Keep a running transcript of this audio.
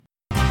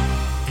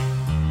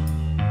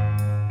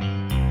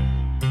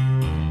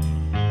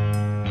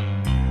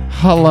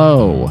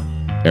Hello,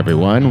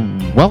 everyone.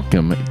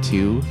 Welcome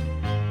to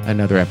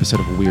another episode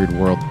of Weird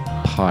World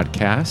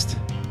Podcast.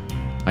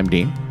 I'm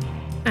Dean.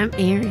 I'm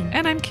Erin.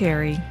 And I'm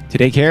Carrie.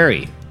 Today,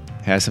 Carrie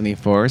has something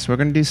for us. We're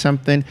going to do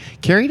something.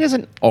 Carrie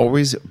doesn't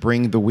always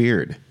bring the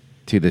weird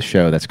to the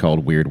show that's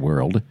called Weird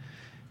World.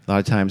 A lot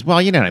of times,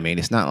 well, you know what I mean.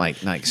 It's not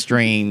like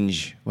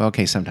strange. Well,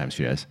 okay, sometimes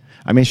she does.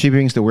 I mean, she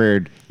brings the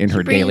weird in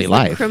her daily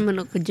life.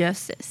 Criminal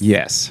justice.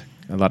 Yes.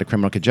 A lot of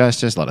criminal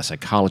justice, a lot of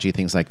psychology,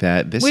 things like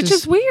that. Which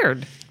is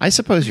weird. I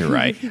suppose you're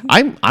right.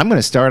 I'm going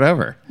to start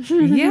over.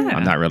 Yeah.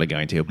 I'm not really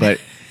going to, but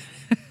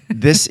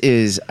this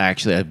is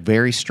actually a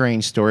very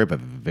strange story of a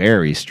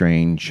very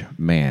strange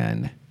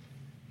man.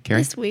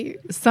 Carrie? That's weird.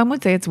 Some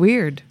would say it's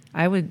weird.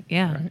 I would,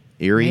 yeah. Right.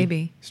 Eerie,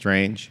 Maybe.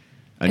 strange,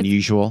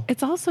 unusual.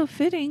 It's also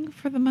fitting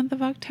for the month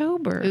of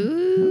October.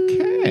 Ooh.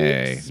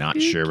 Okay.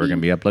 Not sure we're going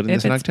to be uploading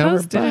this If in it's October,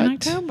 posted but in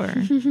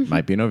October.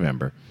 might be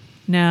November.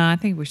 No, I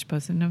think we should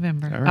post it in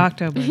November. All right.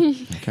 October.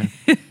 Okay.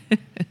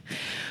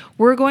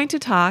 We're going to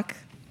talk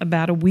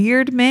about a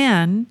weird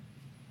man.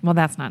 Well,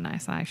 that's not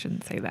nice. I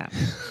shouldn't say that.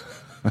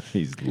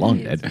 He's long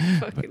It's dead.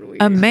 fucking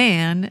weird. A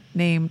man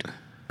named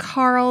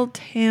Carl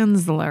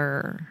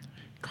Tanzler.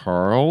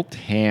 Carl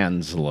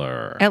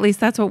Tanzler. At least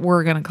that's what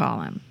we're going to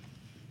call him.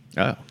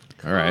 Oh,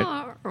 all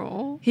right.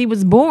 Carl. He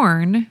was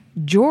born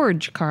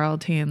George Carl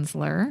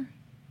Tanzler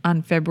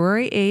on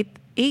February 8th,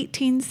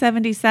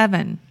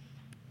 1877.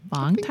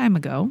 Long time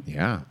ago.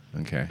 Yeah.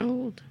 Okay.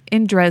 Old.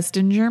 In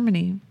Dresden,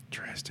 Germany.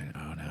 Dresden.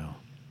 Oh, no.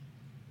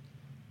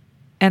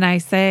 And I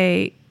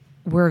say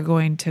we're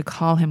going to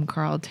call him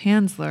Carl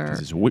Tanzler.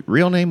 His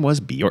real name was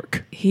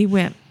Bjork. He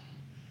went,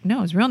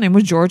 no, his real name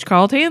was George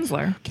Carl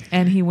Tanzler. Okay.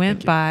 And he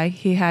went by,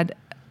 he had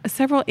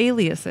several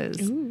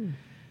aliases.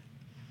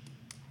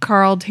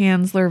 Carl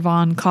Tanzler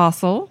von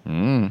Kossel,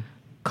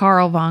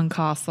 Carl von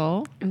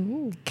Kossel,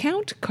 Ooh.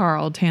 Count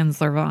Carl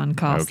Tanzler von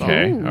Kossel.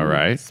 Okay. Ooh. All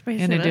right. Spice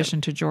In it up.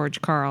 addition to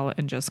George Carl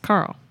and just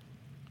Carl.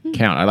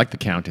 Count. I like the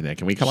count in there.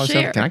 Can we call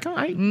ourselves? Sure. Can I call?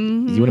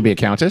 You want to be a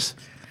countess?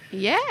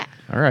 Yeah.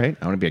 All right.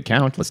 I want to be a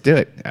count. Let's do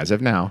it. As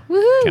of now,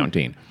 Woohoo.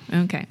 counting.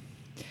 Okay.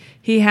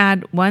 He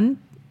had one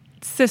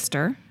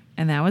sister,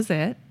 and that was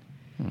it.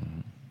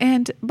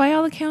 And by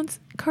all accounts,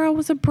 Carl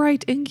was a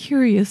bright and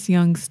curious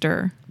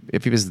youngster.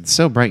 If he was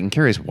so bright and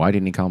curious, why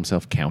didn't he call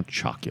himself Count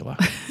Chocula?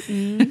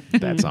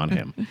 That's on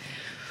him.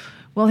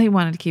 Well, he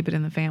wanted to keep it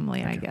in the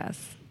family, I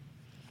guess.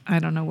 I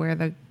don't know where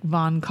the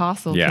von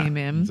Kossel came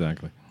in.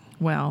 Exactly.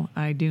 Well,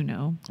 I do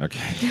know.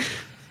 Okay.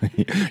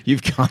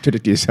 You've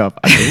contradicted yourself,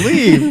 I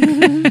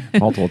believe,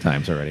 multiple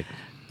times already.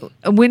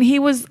 When he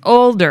was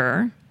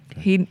older,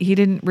 he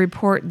didn't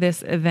report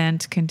this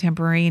event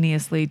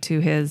contemporaneously to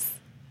his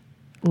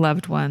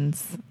loved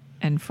ones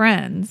and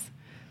friends.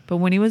 But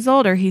when he was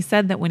older, he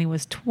said that when he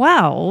was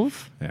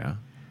 12, Yeah.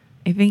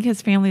 I think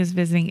his family was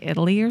visiting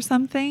Italy or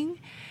something,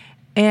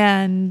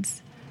 and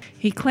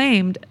he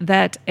claimed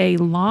that a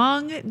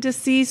long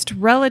deceased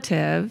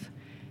relative,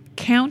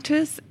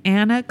 Countess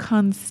Anna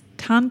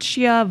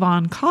Constantia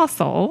von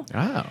Kossel,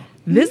 Oh.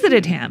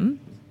 visited him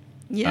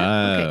Yeah.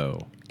 Okay.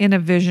 Oh. in a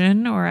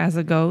vision or as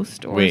a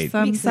ghost or Wait.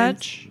 some Makes sense.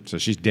 such So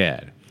she's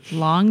dead.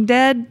 long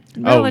dead,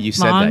 Oh, you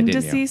said that, long didn't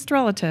you? deceased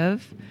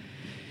relative.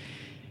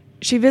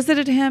 She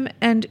visited him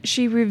and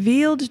she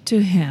revealed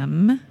to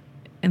him,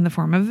 in the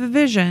form of a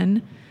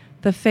vision,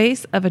 the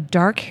face of a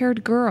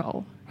dark-haired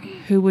girl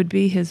who would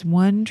be his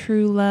one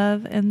true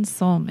love and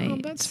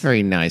soulmate. That's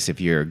very nice if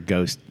you're a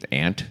ghost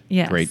aunt.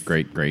 Yes. Great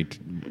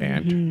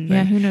aunt.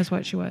 Yeah, who knows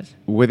what she was.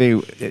 Were they?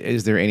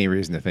 Is there any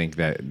reason to think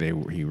that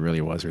he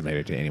really was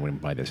related to anyone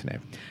by this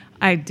name?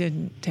 I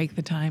didn't take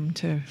the time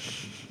to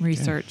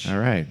research All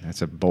right,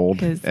 that's a bold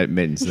His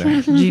admittance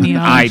there. genealogy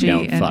I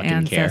don't and fucking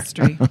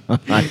ancestry. care.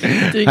 I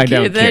don't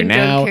care then,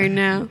 now. don't care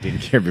now.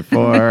 Didn't care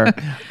before.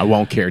 I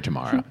won't care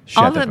tomorrow.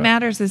 Shut All the that fuck.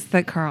 matters is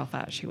that Carl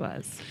thought she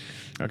was.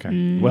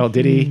 Okay. Well,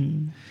 did he?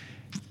 And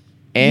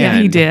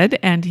Yeah, he did,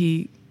 and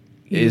he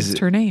Is- used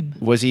her name.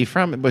 Was he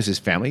from? Was his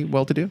family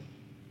well-to-do?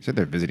 He said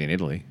they're visiting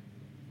Italy.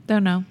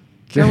 Don't know.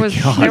 There was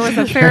God.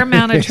 a fair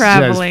amount of Just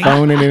traveling.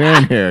 phoning it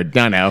in here.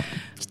 Don't know.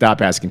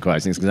 Stop asking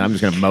questions because I'm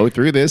just going to mow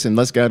through this and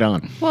let's go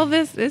on. Well,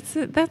 that's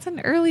an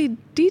early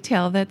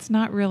detail that's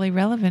not really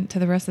relevant to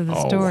the rest of the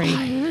Oh. story.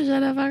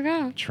 Shut the fuck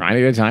up. Trying to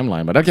do a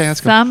timeline, but okay,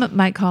 that's cool. Some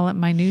might call it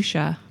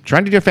minutia.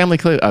 Trying to do a family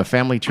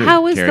tree.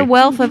 How is Carrie. the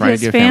wealth of Trying to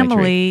his do a family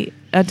tree.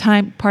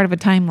 family part of a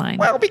timeline?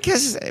 Well,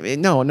 because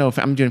no,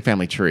 I'm doing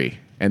family tree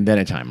and then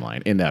a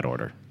timeline in that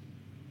order.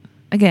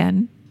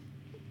 Again,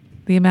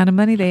 the amount of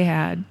money they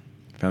had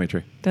Family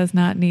tree. does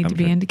not need to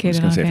be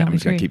indicated on a I'm family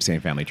just going tree. to keep saying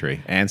family tree.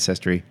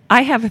 Ancestry.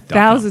 I have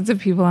thousands of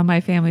people on my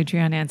family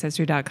tree on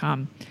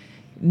Ancestry.com.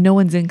 No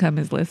one's income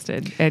is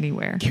listed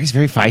anywhere. Carrie's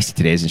very feisty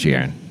today, isn't she,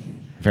 Aaron?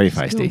 Very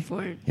feisty. Go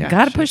for it. Yeah,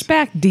 Got to she push is.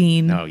 back,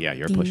 Dean. No, yeah,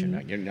 you're pushing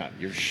back. You're not.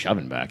 You're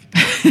shoving back.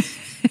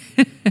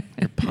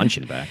 You're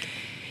punching back.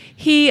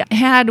 He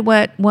had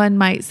what one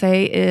might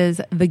say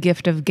is the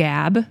gift of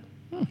gab.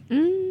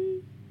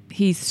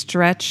 He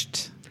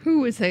stretched Who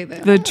would say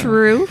that? the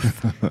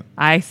truth.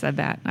 I said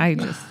that. I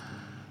just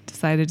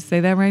decided to say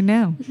that right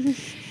now.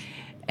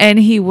 And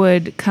he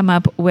would come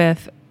up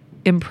with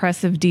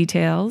impressive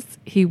details.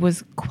 He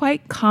was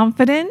quite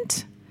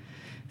confident.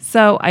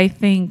 So I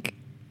think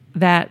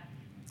that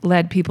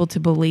led people to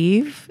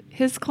believe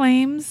his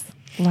claims.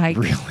 Like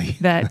Really?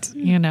 that,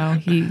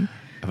 he...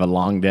 Of a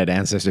long dead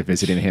ancestor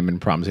visiting him and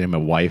promising him a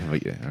wife.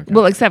 Okay.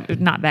 Well, except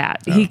not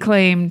that. He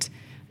claimed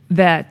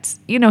that,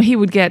 he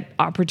would get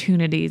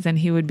opportunities and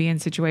he would be in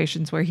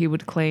situations where he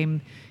would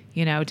claim,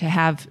 to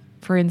have,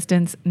 for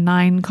instance,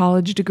 9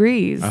 college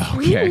degrees.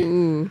 Okay.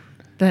 Ooh.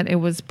 That it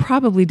was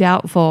probably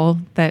doubtful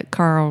that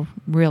Carl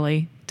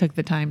really took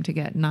the time to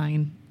get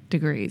 9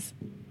 degrees.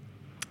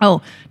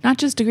 Oh, not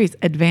just degrees,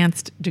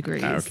 advanced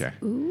degrees. Okay.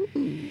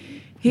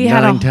 He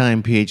had a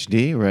 9-time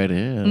PhD, right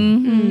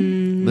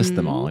in. List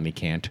them all, and he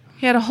can't.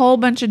 He had a whole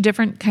bunch of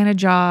different kind of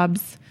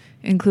jobs,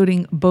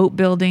 including boat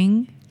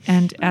building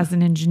and as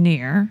an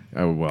engineer.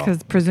 Oh, well.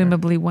 Because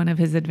presumably one of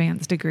his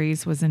advanced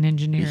degrees was in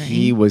engineering.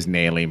 He was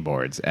nailing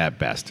boards at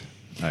best.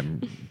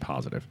 I'm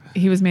positive.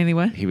 He was mainly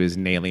what? He was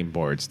nailing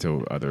boards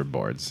to other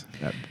boards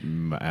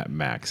at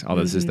max.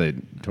 Although this is the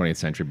 20th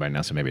century by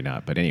now, so maybe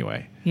not. But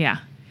anyway. Yeah.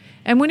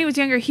 And when he was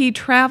younger, he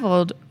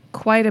traveled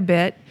quite a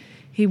bit.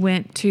 He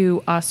went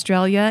to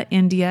Australia,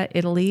 India,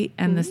 Italy,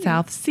 and the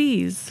South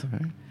Seas.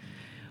 Okay.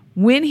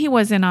 When he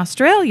was in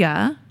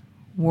Australia,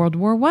 World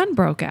War I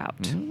broke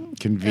out.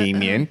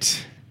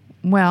 Convenient.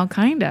 Well,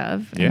 kind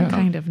of, Yeah. and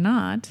kind of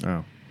not.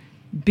 Oh.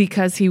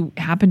 Because he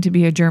happened to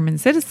be a German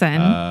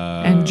citizen,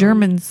 and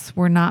Germans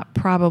were not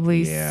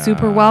probably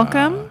super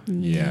welcome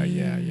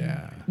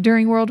Yeah.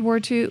 during World War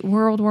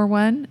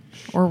I,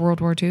 or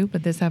World War II,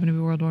 but this happened to be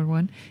World War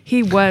I.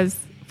 He was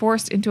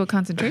forced into a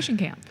concentration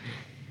camp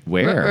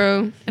Where?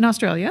 Ruh-roh. in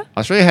Australia.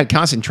 Australia had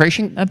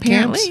concentration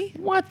Apparently. camps?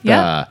 What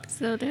Yeah.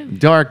 So the do.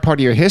 dark part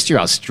of your history,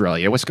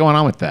 Australia? What's going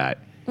on with that?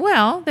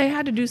 Well, they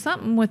had to do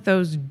something with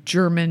those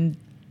German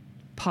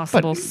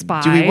possible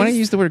spies. do we want to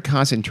use the word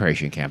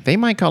concentration camp? They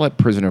might call it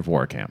prisoner of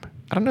war camp.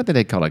 I don't know that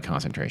they call it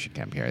concentration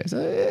camp here. It's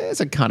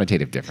a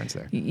connotative difference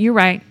there. You're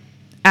right.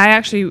 I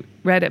actually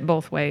read it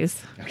both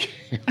ways.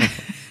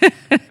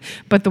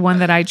 But the one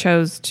that I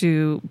chose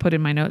to put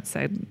in my notes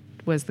said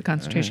was the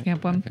concentration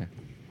camp one. Okay.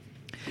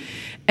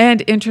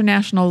 And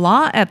international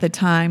law at the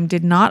time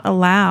did not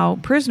allow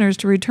prisoners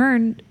to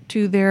return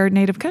to their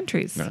native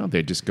countries, No,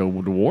 they just go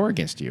to war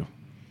against you.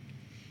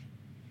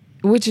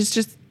 which is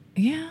just,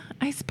 yeah,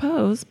 I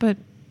suppose. But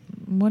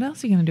what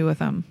else are you going to do with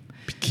them?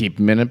 Keep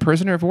them in a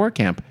prisoner of war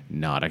camp,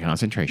 not a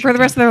concentration For the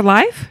rest of their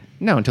life?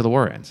 No, until the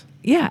war ends.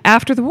 Yeah,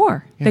 after the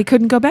war. Yeah. They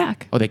couldn't go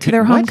back Oh, they to could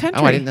their home what?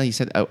 country. Oh, I didn't know you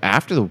said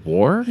after the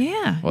war?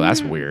 Yeah. Well,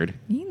 that's weird.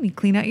 You need to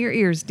clean out your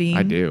ears, Dean.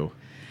 I do.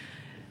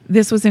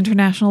 This was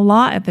international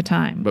law at the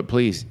time. But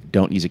please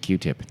don't use a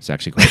Q-tip. It's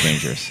actually quite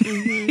dangerous.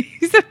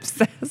 He's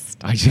obsessed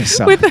I just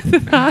saw. with the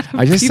thought of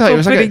I just saw it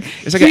was people like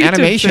putting it's like an Q-tips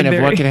animation in of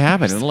their what could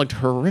happen, ears. and it looked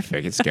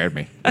horrific. It scared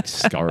me. It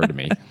scarred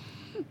me.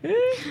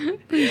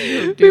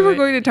 We were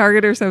going to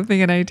Target or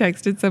something, and I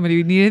texted somebody,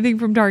 "We need anything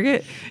from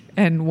Target?"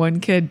 And one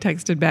kid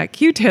texted back,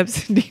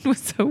 "Q-tips." And Dean was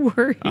so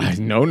worried.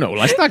 No,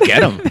 let's not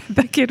get him.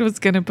 That kid was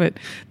going to put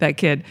that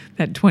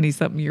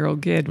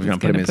 20-something-year-old kid was gonna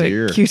going put him to in his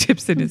ear. put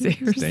Q-tips in his ears.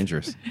 It's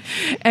dangerous.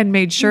 And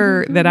made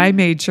sure that I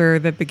made sure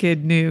that the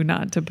kid knew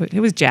not to put. It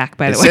was Jack,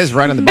 by It the way. says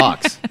right on the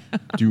box,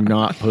 "Do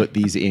not put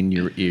these in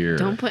your ear."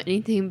 Don't put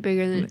anything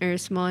bigger than or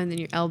smaller than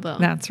your elbow.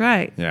 That's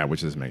right. Yeah,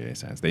 which doesn't make any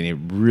sense. They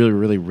need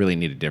really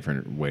need a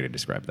different way to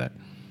describe that.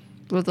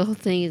 Well, the whole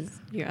thing is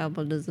your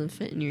elbow doesn't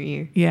fit in your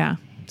ear. Yeah.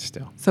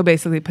 Still, So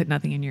basically, put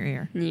nothing in your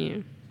ear. Yeah.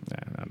 yeah,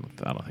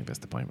 I don't think that's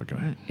the point. But go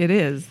ahead. It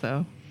is,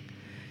 though.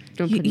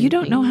 Don't You, put you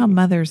don't anything know in how your-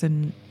 mothers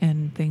and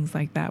things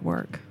like that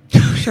work.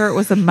 I'm sure it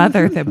was a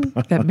mother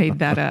that made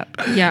that up.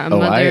 Yeah, a Oh,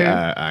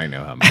 mother. I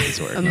know how mothers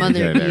work. A mother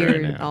Let me tell you that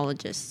right now.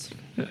 earologist.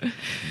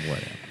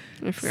 Whatever.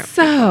 I forgot.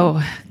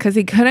 So, because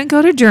he couldn't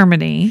go to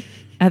Germany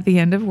at the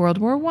end of World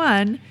War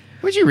I,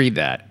 Where'd you read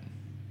that?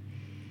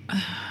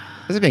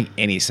 Doesn't make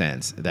any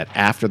sense that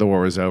after the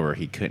war was over,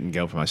 he couldn't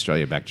go from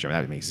Australia back to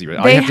Germany. That makes zero.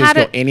 All They you have to do is had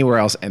go it- anywhere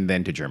else and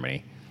then to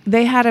Germany.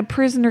 they had a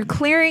prisoner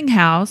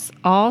clearinghouse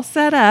all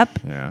set up.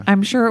 Yeah.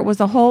 I'm sure it was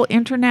a whole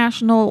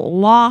international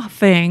law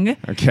thing.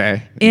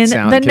 Okay. In the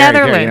You know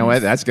Netherlands.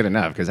 what? That's good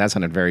enough because that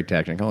sounded very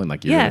technical and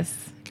like you.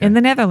 Yes, Okay. in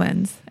the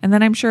Netherlands. And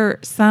then I'm sure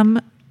some,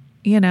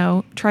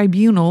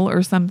 tribunal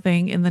or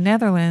something in the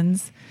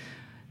Netherlands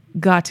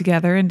got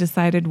together and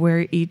decided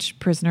where each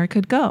prisoner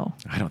could go.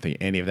 I don't think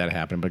any of that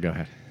happened, but go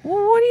ahead. Well,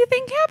 what do you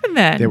think happened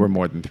then? There were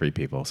more than 3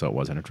 people, so it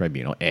wasn't a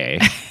tribunal.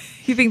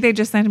 You think they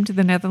just sent him to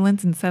the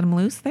Netherlands and set him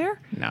loose there?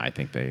 No, I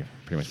think they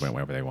pretty much went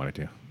wherever they wanted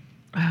to.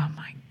 Oh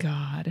my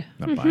God.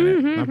 Not buying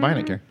it. Not buying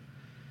it, Karen.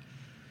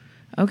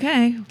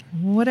 Okay,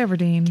 whatever,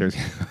 Dean.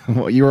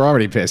 Well, you were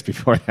already pissed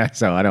before that,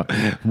 so I don't.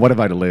 What have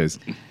I to lose?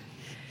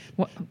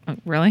 What,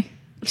 really?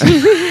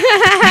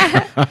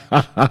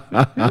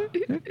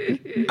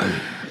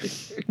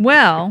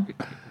 Well,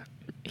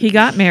 he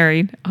got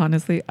married.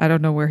 Honestly, I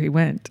don't know where he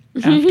went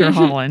after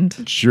Holland.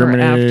 or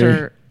Germany.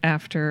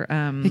 After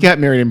He got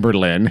married in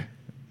Berlin.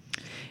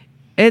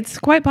 it's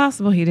quite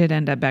possible he did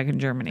end up back in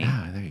Germany.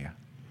 Ah, there you go.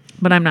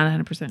 but I'm not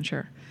 100%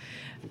 sure.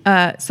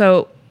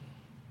 So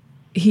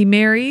he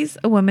marries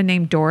a woman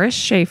named Doris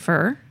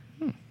Schaefer.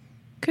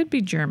 Could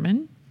be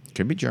German.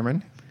 Could be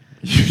German.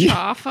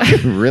 Off.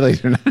 Really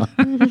do not.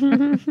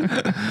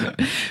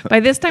 By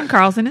this time,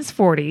 Carl's in his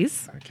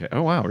 40s. Okay.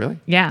 Oh, wow. Really?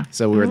 Yeah.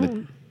 So we were in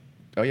the.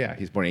 Oh, yeah.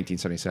 He's born in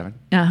 1877.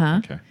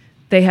 Uh-huh. Okay.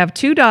 They have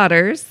 2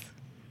 daughters,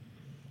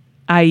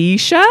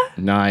 Aisha,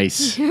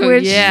 Nice.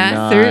 which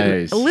yeah. they're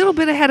Nice. a little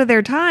bit ahead of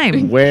their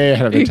time. Way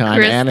ahead of their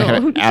time and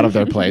Crystal. out of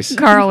their place.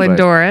 Carl and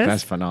But Doris.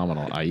 That's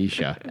phenomenal.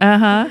 Aisha.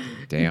 Uh-huh.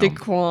 Damn.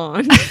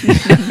 Daquan.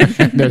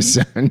 Their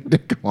son,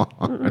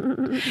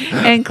 Daquan.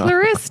 And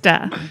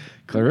Clarissa.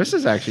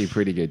 Clarissa's actually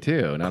pretty good,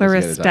 too. Not as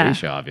good as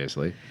Clarissa. Aisha,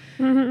 obviously.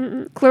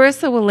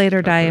 Clarissa will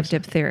later die of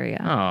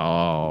diphtheria.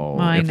 Oh.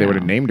 I If they would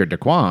have know. named her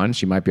Daquan,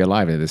 she might be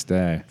alive to this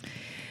day.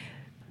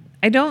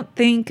 I don't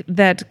think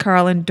that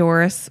Carl and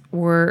Doris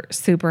were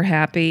super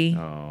happy.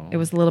 Oh. It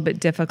was a little bit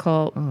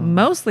difficult,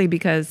 mostly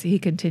because he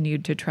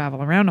continued to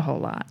travel around a whole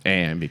lot.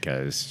 And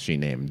because she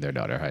named their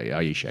daughter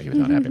Aisha. He was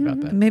not happy about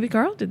that. Maybe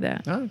Carl did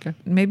that. Oh, okay.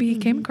 Maybe he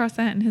came across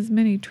that in his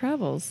many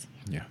travels.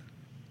 Yeah.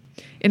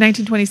 In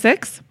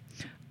 1926,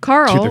 To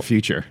Carl, the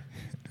future.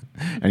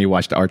 And you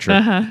watched Archer.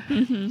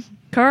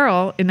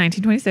 Carl in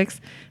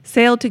 1926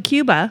 sailed to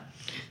Cuba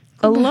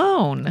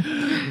alone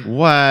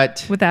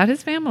What? without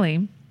his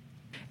family.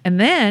 And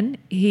then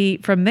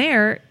from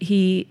there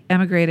he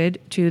emigrated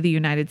to the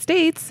United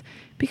States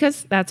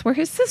because that's where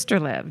his sister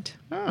lived.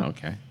 Oh,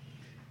 okay.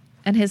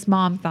 And his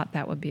mom thought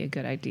that would be a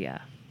good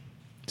idea.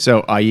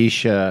 So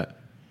Aisha,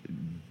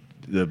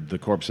 the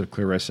corpse of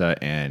Clarissa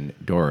and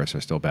Doris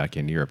are still back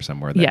in Europe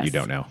somewhere that Yes. you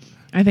don't know.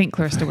 I think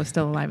Clarissa was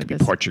still alive at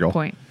this Portugal.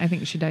 point. I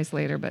think she dies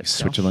later, but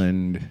still.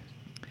 Switzerland.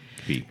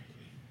 Could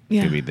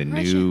Yeah. be the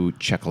new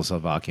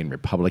Czechoslovakian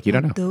Republic. You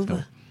don't know.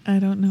 Moldova. I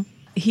don't know.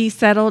 He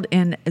settled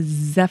in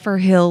Zephyr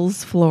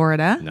Hills,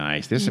 Florida.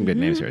 Nice. There's some good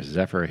names here.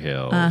 Zephyr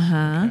Hills.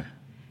 Uh-huh. Okay.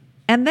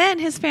 And then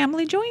his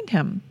family joined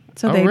him.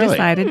 So Oh, they really?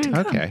 decided to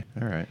come. Okay.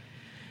 All right.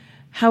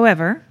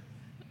 However,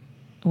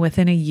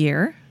 within a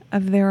year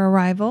of their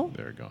arrival,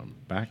 They're going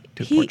back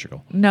to he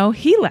Portugal.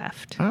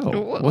 left.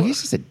 Oh, well,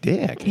 he's just a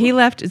dick. He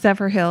left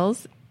Zephyr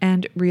Hills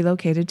and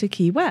relocated to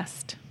Key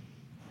West.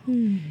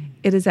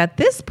 It is at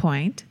this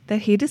point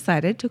that he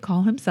decided to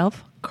call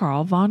himself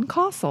Carl von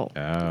Kossel.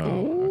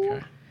 Oh,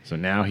 okay. So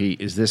now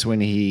is this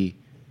when he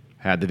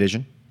had the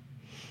vision?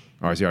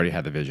 Or has he already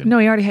had the vision? No,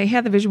 he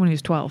had the vision when he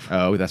was 12.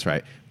 Oh, that's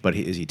right. But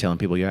is he telling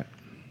people yet?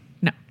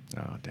 No.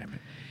 Oh, damn it.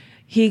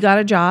 He got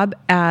a job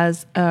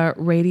as a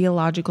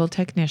radiological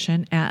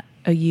technician at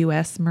a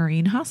U.S.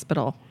 Marine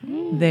hospital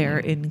there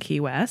in Key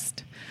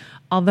West.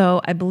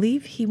 Although I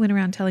believe he went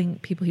around telling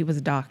people he was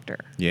a doctor.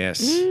 Yes.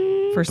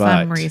 For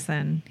some But-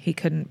 reason, he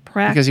couldn't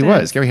practice. Because he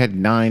was. Gary had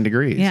 9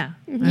 degrees. Yeah.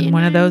 And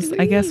one of those,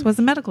 I guess, was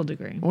a medical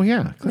degree. Well,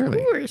 yeah, Of clearly.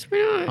 course, why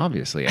not?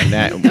 Obviously.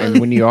 And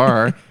when you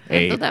are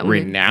a thought that one-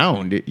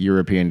 renowned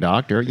European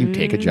doctor, you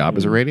take a job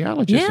as a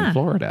radiologist Yeah. in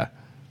Florida.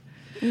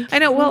 I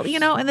know. Well,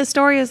 and the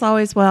story is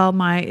always,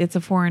 it's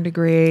a foreign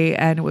degree,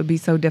 and it would be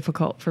so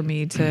difficult for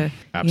me to,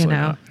 Absolutely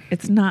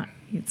not.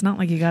 It's not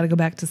like you got to go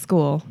back to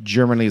school.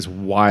 Germany is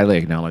widely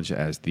acknowledged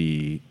as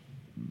the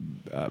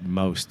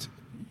most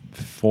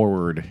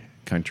forward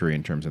country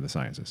in terms of the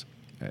sciences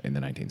in the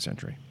 19th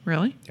century.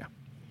 Really? Yeah.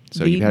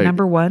 So the you've had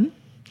number one?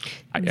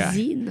 yeah.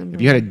 Z number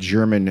If you had a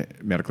German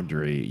medical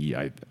degree,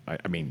 I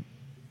mean,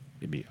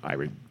 I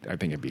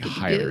think it'd be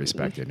highly good.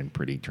 respected and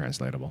pretty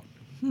translatable.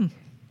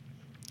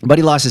 But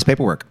he lost his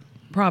paperwork.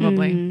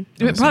 Probably.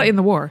 Probably in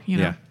the war,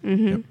 Yeah.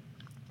 Yep.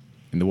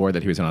 In the war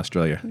that he was in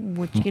Australia.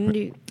 What you gonna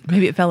do?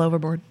 Maybe it fell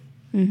overboard.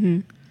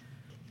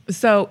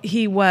 So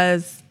he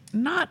was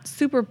not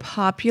super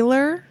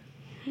popular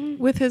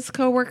with his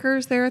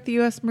coworkers there at the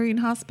U.S. Marine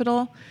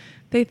Hospital.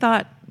 They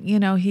thought,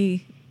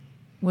 he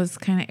was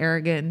kind of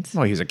arrogant.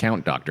 Well, he's a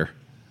count doctor.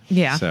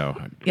 Yeah. So,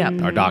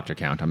 Yep. or doctor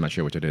count. I'm not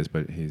sure which it is,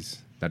 but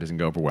that doesn't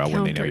go over well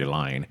when they know Counter. you're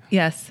lying.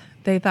 Yes.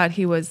 They thought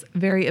he was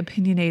very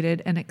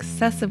opinionated and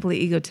excessively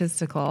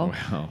egotistical.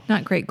 Wow.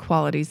 Not great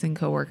qualities in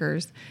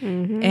coworkers.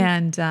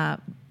 And,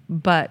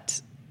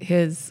 but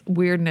his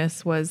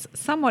weirdness was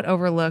somewhat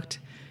overlooked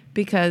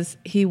because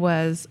he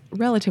was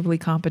relatively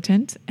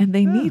competent and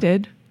they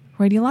needed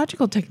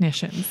radiological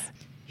technicians.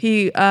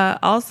 He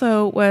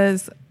also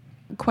was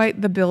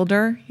quite the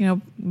builder,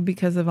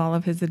 because of all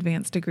of his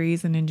advanced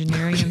degrees in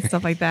engineering and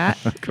stuff like that.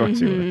 Of course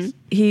he was.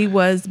 He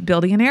was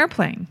building an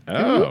airplane.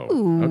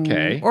 Oh,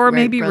 okay. Or Wright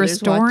maybe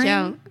brothers, watch restoring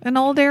out. an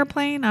old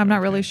airplane. I'm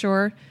not really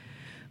sure.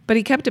 But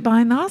he kept it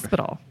behind the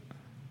hospital,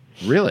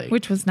 Really?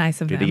 which was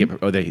nice of Did him. he get?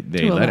 Oh, they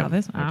to let allow him.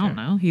 this. I Okay. don't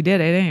know. He did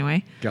it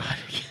anyway. God.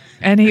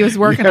 And he was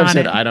working You have on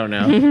said, it. I don't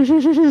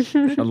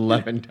know.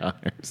 11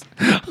 times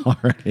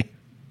already.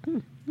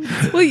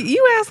 Well,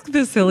 you ask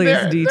the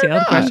silliest They're detailed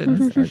not.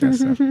 questions. I guess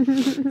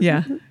so.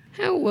 Yeah.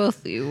 How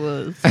wealthy it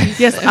was.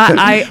 Yes,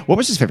 I What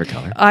was his favorite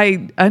color?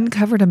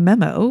 uncovered a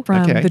memo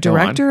from Okay, the go on.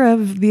 director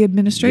of the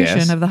administration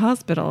Yes. of the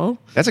hospital.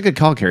 That's a good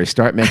call, Carrie.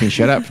 Start making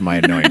shut up for my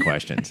annoying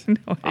questions. No,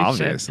 I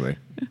should. Obviously.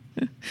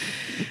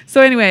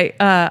 So anyway,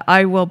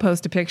 I will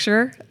post a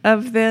picture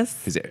of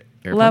this. Is it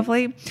Airplane?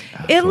 lovely.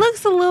 Oh, It cool.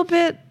 looks a little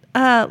bit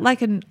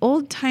like an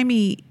old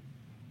timey,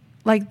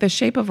 like the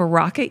shape of a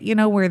rocket. You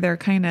know, where they're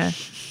kind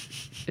of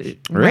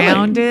Really?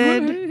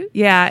 rounded.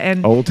 Yeah,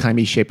 and Old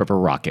timey shape of a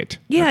rocket.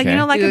 yeah, Okay. you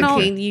know, like an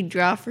old. Okay, you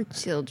draw for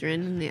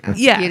children, and they ask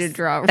Yes, you to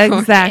draw a rocket.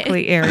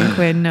 exactly. Aaron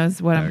Quinn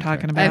knows what I'm Okay.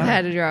 talking about. I've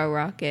had to draw a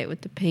rocket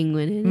with the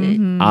penguin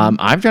in it.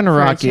 I've done a For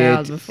a rocket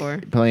child before.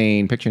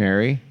 playing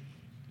Pictionary.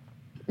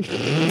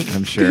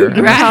 I'm sure.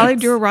 Holly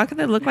drew a rocket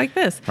that looked like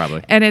this.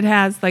 Probably. And it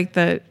has like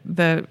the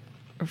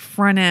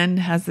front end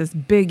has this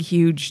big,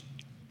 huge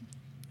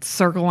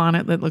circle on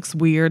it that looks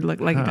weird, look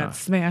like it got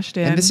smashed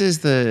in. And this is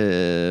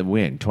the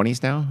when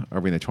 20s now? Are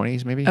we in the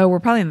 20s maybe? oh, we're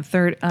probably in the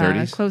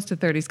 30s? close to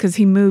 30s because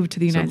he moved to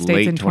the So United States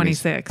late in 20s.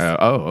 26.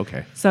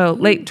 Okay. So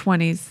late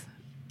 20s,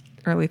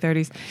 early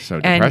 30s. So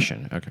And-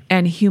 depression. Okay.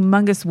 And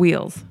humongous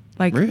wheels.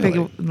 Like Really?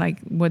 big, like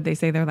would they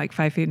say they're like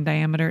 5 feet in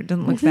diameter? It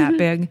doesn't look that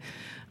big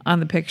on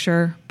the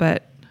picture,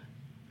 but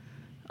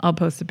I'll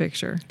post a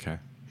picture. Okay.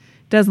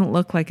 Doesn't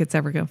look like it's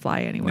ever going to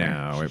fly anywhere.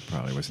 No, it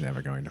probably was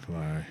never going to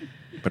fly.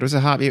 But it was a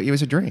hobby. It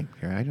was a dream.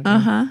 Yeah, I don't know.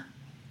 Uh-huh.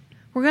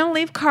 We're going to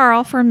leave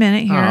Carl for a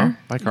minute here.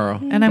 Oh, bye, Carl.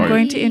 And I'm Bye.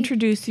 going to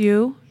introduce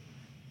you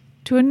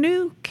to a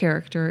new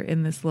character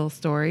in this little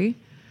story.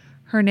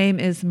 Her name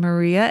is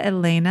Maria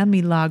Elena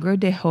Milagro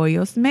de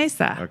Hoyos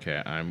Mesa.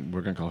 Okay,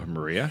 we're gonna call her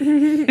Maria.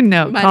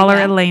 No, Maria. call her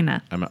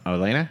Elena.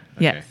 Elena.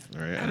 Yes.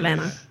 Maria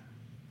Elena.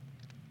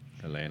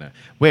 Elena.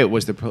 Wait,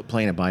 was the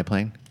plane a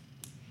biplane?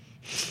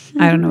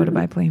 I don't know what a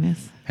biplane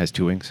is. Has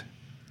two wings,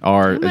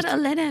 or What about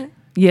Elena?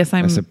 Yes,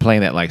 I'm. it's a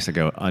plane that likes to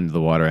go under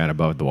the water and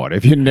above the water.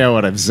 If you know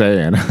what I'm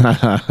saying.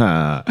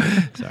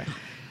 Sorry,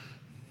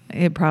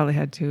 It probably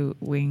had two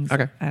wings.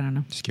 Okay. I don't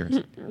know. just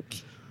curious.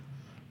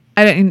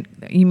 I don't.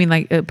 You mean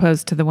like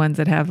opposed to the ones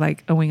that have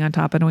like a wing on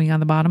top and a wing on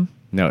the bottom?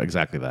 No,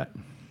 exactly that.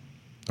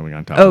 A wing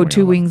on top. Oh, a wing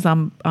two on the wings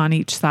on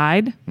each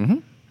side. Mm-hmm.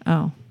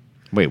 Oh,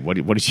 Wait, what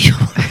did you?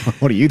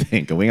 What do you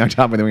think? A wing on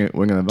top and a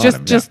wing on the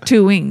bottom? just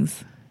two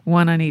wings,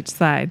 one on each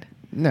side.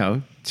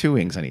 No, two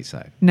wings on each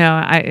side. No,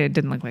 it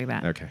didn't look like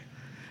that. Okay.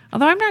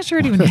 Although I'm not sure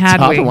it even One at the had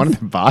top wings. and one at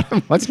the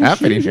bottom. What's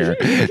happening here?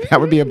 That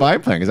would be a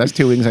biplane because that's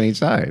two wings on each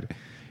side.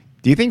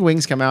 Do you think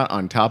wings come out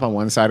on top on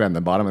one side and on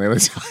the bottom on the other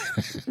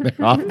side?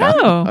 They're off now?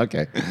 No.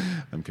 Okay,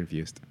 I'm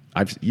confused.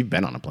 You've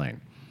been on a plane.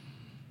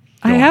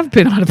 I Go on. have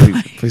been on a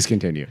plane, Please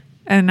continue.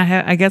 and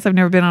I guess I've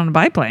never been on a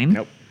biplane.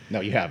 Nope. No,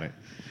 you haven't.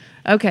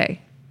 Okay.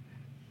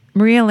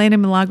 Maria Elena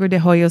Milagro de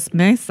Hoyos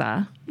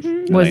Mesa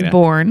was Elena.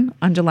 born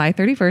on July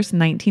 31st,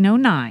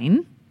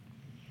 1909.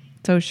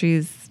 So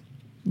she's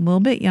a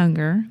little bit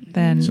younger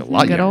than She's a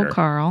lot good old younger.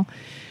 Carl.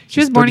 She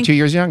She's was born 32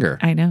 years younger.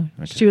 I know.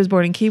 Okay. She was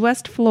born in Key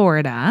West,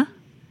 Florida,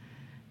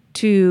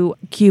 to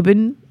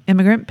Cuban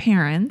immigrant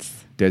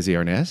parents. Desi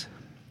Arnaz,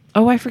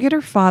 Oh, I forget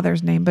her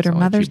father's name, but her all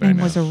mother's Cuban I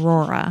name was know.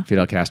 Aurora.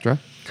 Fidel Castro.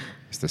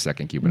 It's the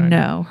second Cuban. I know.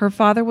 No, her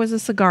father was a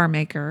cigar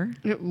maker,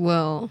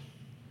 Well,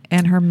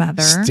 and her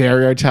mother,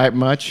 Stereotype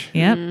much.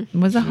 yep,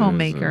 was a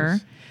homemaker.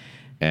 Jesus.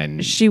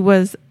 And She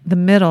was the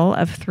middle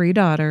of three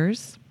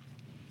daughters.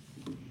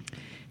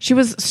 She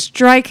was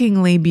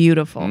strikingly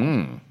beautiful.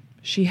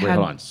 She wait, had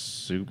hold on.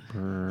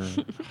 Super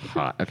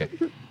hot. Okay.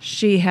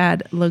 she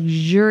had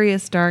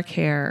luxurious dark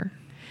hair,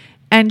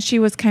 and she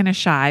was kind of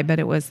shy, but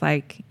it was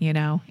like, in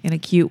a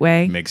cute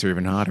way. Makes her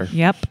even hotter.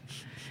 Yep.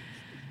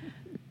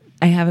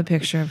 I have a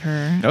picture of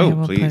her. I Oh,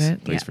 will put please.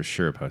 it- Please, yeah. for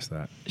sure, post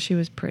that. She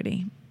was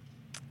pretty.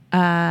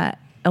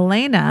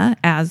 Elena,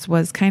 as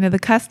was kind of the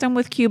custom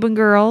with Cuban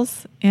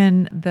girls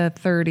in the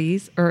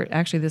 30s, or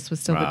actually this was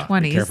still Wow, the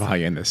 20s. Be careful how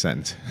you end this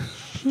sentence.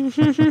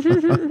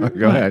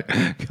 Go ahead.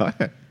 Go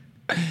ahead.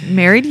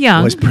 Married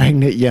young. Was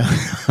pregnant young.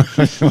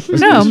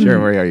 No, Sure,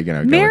 where are you going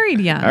to go? married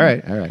young. All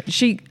right, all right.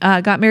 She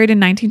got married in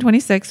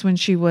 1926 when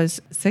she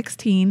was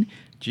 16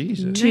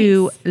 Jesus.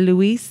 to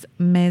Luis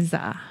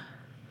Meza.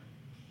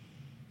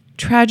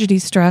 Tragedy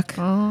struck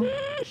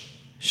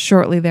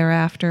shortly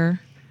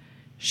thereafter.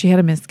 She had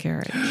a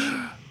miscarriage.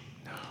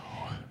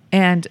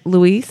 And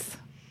Luis,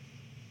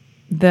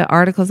 the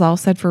articles all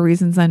said for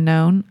reasons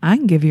unknown. I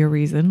can give you a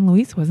reason.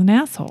 Luis was an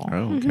asshole.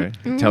 Oh, okay.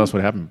 Tell us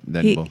what happened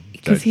then.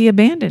 Because he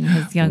abandoned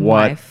his young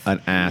What wife.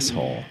 an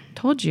asshole.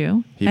 Told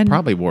you. He And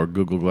probably wore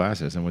Google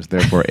glasses and was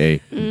therefore a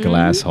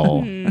glass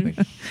hole. I think.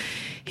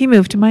 he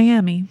moved to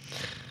Miami.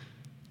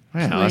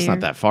 Well, that's not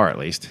that far, at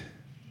least.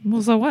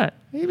 Well, so what?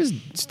 He was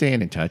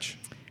staying in touch.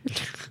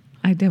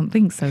 I don't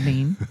think so,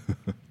 Dean.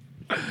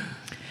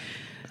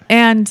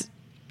 And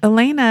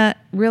Elena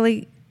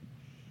really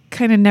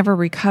kind of never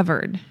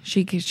recovered.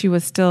 She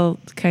was still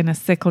kind of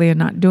sickly and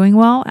not doing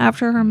well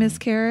after her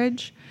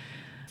miscarriage.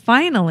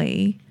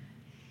 Finally,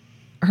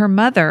 her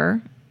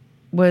mother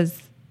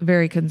was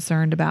very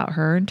concerned about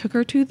her and took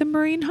her to the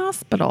Marine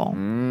Hospital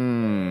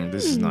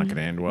This is not going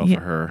to end well Yeah.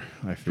 for her,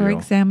 I feel. for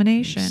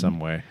examination. In some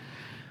way.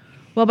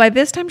 Well, by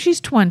this time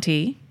she's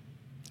 20.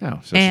 Oh,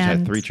 so she's had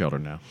And- 3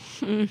 children now.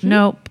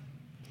 Nope.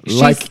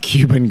 Like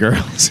Cuban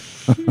girls,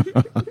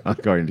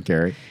 according to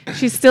Carrie.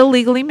 She's still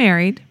legally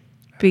married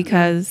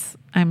because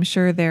I'm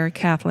sure they're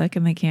Catholic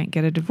and they can't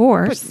get a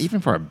divorce. But even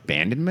for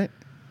abandonment?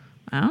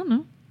 I don't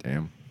know.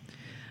 Damn.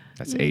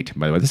 That's 8,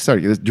 by the way.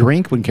 This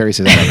drink when Carrie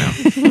says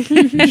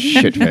that now.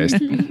 Shit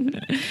faced.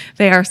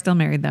 They are still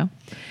married, though.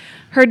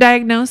 Her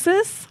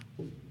diagnosis?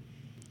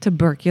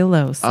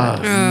 Tuberculosis.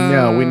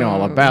 No, we know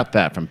all about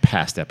that from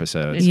past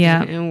episodes.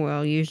 Yeah.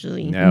 Well,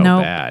 usually. No,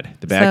 Nope. bad.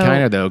 The bad So-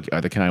 kind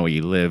are the kind where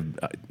you live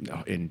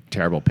in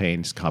terrible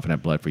pains, coughing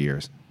up blood for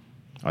years.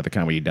 Or the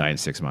kind where you die in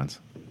 6 months.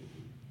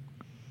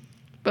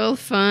 Both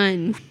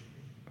fun.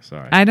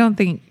 Sorry. I don't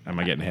think. Am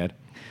I getting ahead?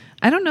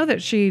 I don't know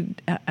that she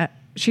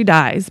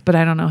dies, but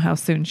I don't know how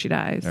soon she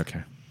dies.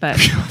 Okay. But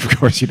Of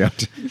course you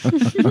don't.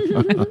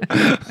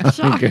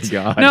 Good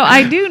God. no,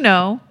 I do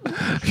know.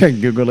 I can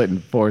Google it in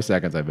 4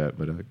 seconds, I bet.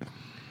 But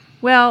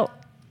Well,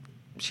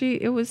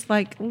 it was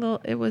like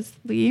it was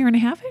the year and a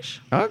half-ish.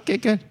 okay,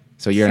 good.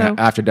 So you're So-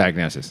 after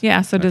diagnosis.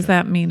 Yeah, so does Okay.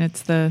 that mean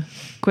it's the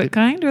quick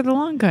kind or the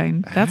long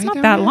kind? That's I not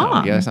don't that know.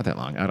 long. Yeah, it's not that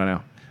long. I don't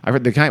know. I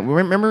heard the kind.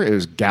 Remember, it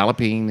was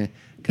galloping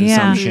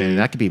consumption. Yeah.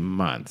 That could be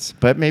months,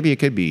 but maybe it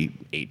could be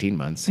 18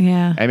 months.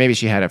 Yeah. And maybe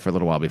she had it for a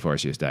little while before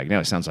she was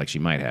diagnosed. Sounds like she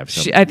might have.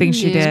 So I think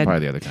she Yeah. did. part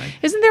of the other kind.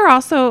 Isn't there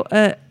also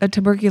a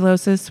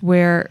tuberculosis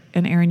where,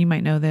 and Aaron, you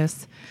might know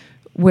this,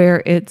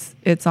 where it's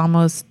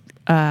almost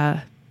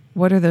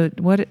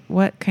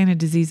what kind of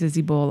disease is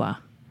Ebola?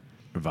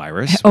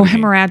 Virus? Oh, What do you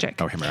mean? hemorrhagic.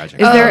 Oh, hemorrhagic. Is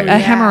there a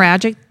yeah.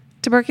 hemorrhagic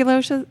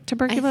tuberculosis?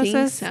 I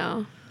think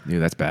so. Yeah,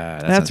 that's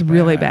bad. That That's sounds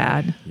really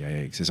bad.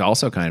 Yikes. There's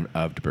also kind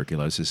of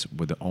tuberculosis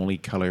where the only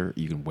color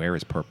you can wear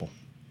is purple.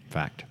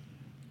 Fact.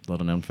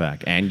 Little known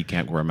fact. And you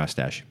can't wear a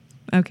mustache,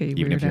 Okay, you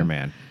even if weirdo. you're a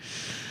man.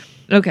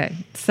 Okay,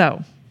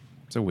 so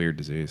It's a weird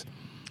disease.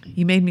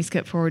 you made me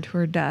skip forward to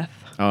her death.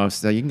 Oh,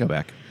 so you can go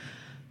back.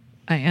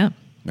 I am.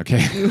 Okay.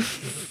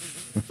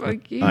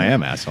 Fuck you. I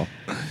am, asshole.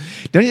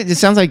 Don't you, it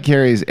sounds like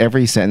Carrie's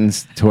every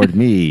sentence toward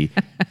me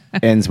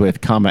ends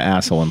with comma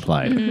asshole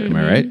implied. Am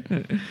I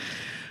right?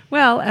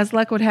 Well, as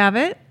luck would have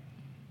it,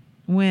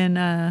 when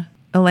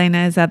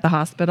Elena is at the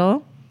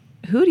hospital,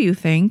 who do you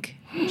think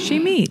she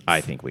meets?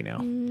 I think we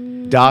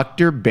know.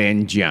 Dr.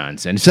 Ben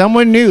Johnson.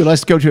 Someone new.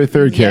 Let's go to a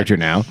third character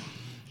now.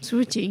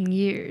 Switching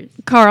years.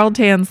 Carl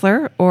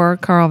Tanzler or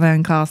Carl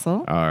Van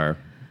Kossel. Our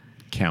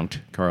Count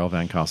Carl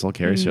Van Kossel.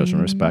 Carrie shows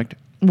some respect.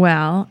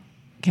 Well,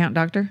 Count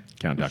Doctor.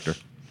 Count Doctor.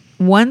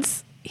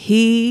 Once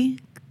he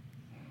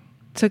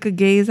took a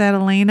gaze at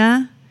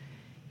Elena,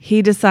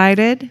 he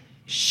decided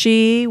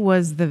she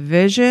was the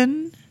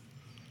vision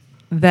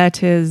that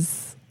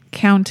his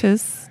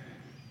countess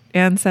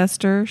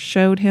ancestor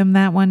showed him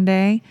that one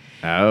day,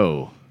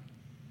 Oh.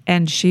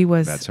 and she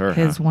was That's her,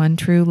 his huh? one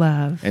true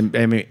love. And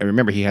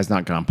remember, he has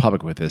not gone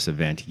public with this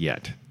event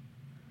yet.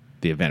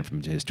 The event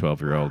from his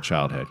 12-year-old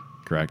childhood,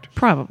 correct?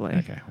 Probably.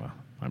 Okay, well,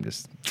 I'm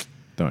just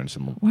throwing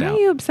some Why doubt. are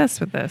you obsessed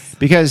with this?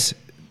 Because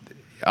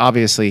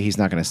obviously he's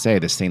not going to say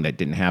this thing that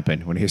didn't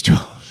happen when he was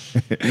 12.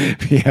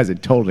 He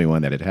hasn't told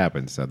anyone that it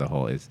happened. So the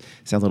whole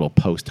sounds a little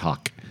post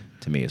hoc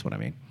to me is what I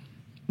mean.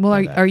 Well,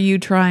 By that. are you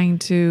trying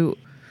to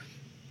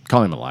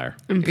Call him a liar.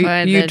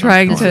 Implied you that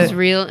trying this to- is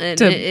real and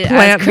to it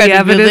plant adds the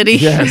credibility.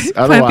 evidence? Yes. plant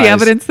the Otherwise-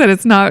 evidence that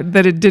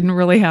it didn't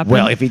really happen?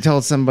 Well, if he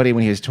told somebody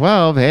when he was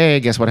 12, hey,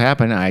 guess what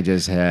happened? I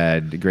just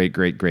had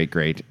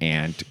great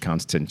aunt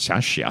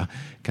Constantia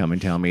come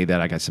and tell me that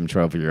I got some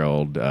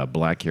 12-year-old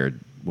black-haired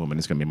woman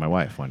is going to be my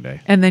wife one day.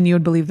 and then you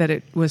would believe that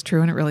it was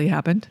true and it really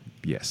happened.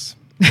 Yes.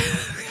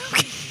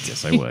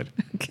 Yes, I would.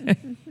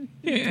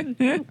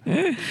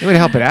 It would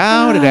help it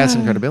out. It adds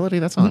some credibility.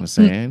 That's all I'm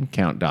saying.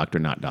 Count Doctor,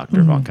 not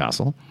Dr. Von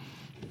Kossel.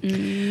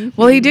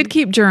 Well, he did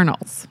keep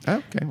journals,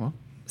 Okay, well,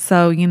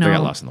 so they got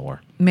know lost in the war.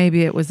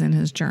 maybe it was in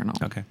his journal.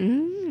 Okay.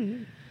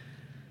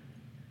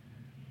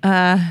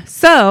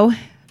 So,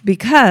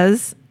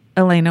 because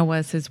Elena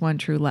was his one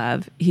true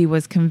love, he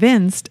was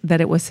convinced that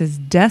it was his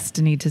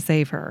destiny to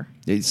save her.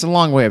 It's a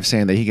long way of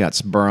saying that he got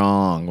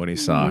sprung when he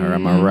saw her.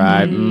 Am I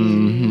right?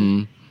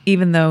 Mm-hmm.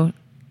 Even though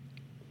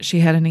she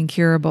had an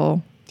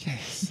incurable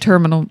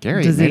terminal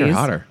Gary disease. made her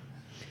hotter.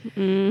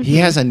 He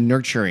has a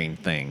nurturing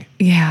thing.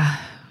 Yeah.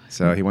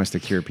 So he wants to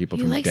cure people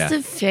He from likes death.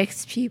 to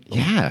fix people.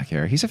 Yeah,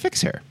 Gary. He's a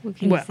fixer. What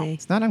can Well, you say?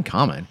 It's not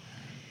uncommon.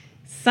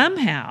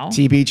 Somehow.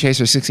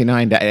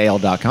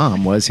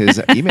 tbchaser69@al.com was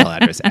his email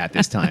address at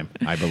this time,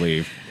 I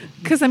believe.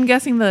 Because I'm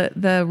guessing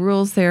the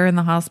rules there in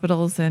the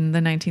hospitals in the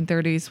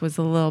 1930s was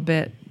a little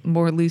bit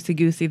more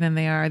loosey-goosey than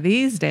they are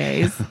these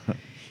days.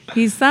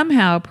 He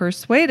somehow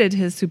persuaded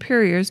his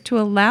superiors to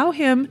allow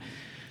him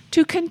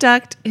to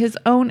conduct his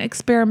own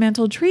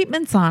experimental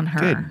treatments on her.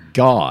 Good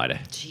God.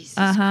 Jesus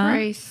Uh-huh.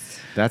 Christ.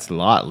 That's a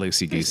lot It's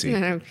loosey-goosey.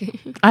 not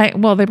okay.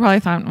 Well, they probably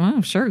thought,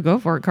 well, sure, go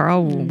for it,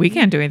 Carl. We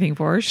can't do anything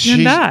for her. She's going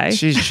to die.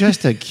 She's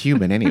just a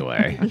Cuban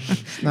anyway.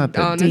 It's not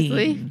that.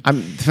 Honestly.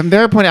 From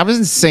their point, I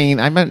wasn't saying.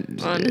 I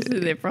meant. Honestly,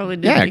 they probably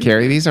did. Yeah,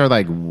 Carrie. These are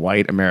like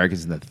white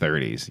Americans in the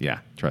 30s. Yeah,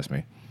 trust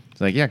me. It's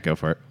like, yeah, go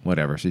for it.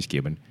 Whatever. She's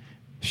Cuban.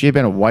 If she had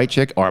been a white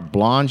chick or a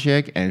blonde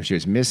chick, and if she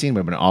was missing, would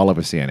have been all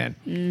over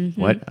CNN.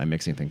 What? I'm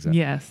mixing things up.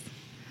 Yes.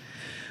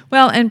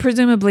 Well, and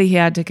presumably he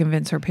had to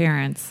convince her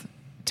parents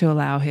to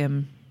allow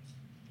him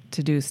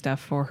to do stuff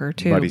for her,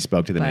 too. But he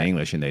spoke to them But- in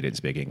English, and they didn't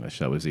speak English.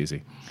 So it was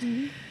easy.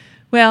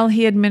 Well,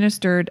 he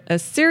administered a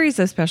series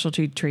of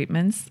specialty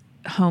treatments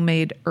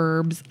homemade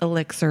herbs,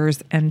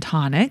 elixirs, and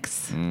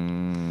tonics.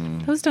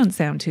 Those don't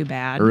sound too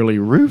bad. Early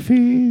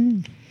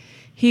roofing.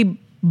 He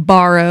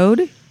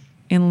borrowed,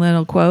 in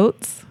little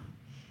quotes,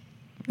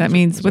 that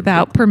means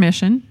without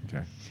permission,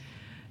 Okay.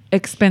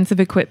 expensive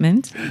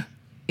equipment,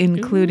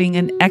 including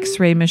an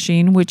x-ray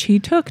machine, which he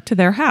took to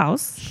their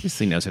house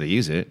Obviously knows how to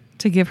use it.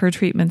 to give her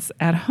treatments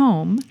at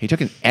home. He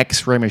took an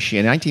X-ray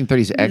machine. A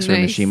 1930s X-ray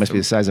Nice. machine must be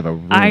the size of a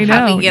room. I know.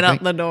 How do Oh, you get you out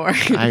think- the door?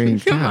 I mean,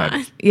 Come God.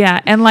 on. Yeah,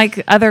 and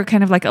like other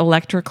kind of like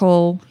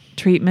electrical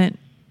treatment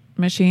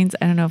machines.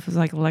 I don't know if it was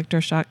like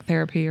electroshock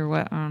therapy or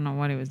what. I don't know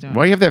what he was doing.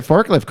 Why do you have that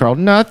forklift, Carl?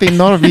 Nothing,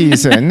 no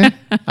reason.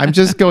 I'm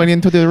just going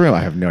into the room.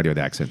 I have no idea what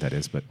accent that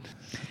is, but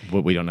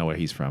we don't know where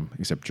he's from,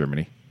 except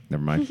Germany.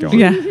 Never mind. Go on.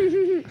 Yeah.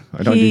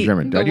 I don't do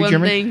German. Do I The do one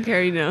German? thing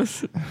Carrie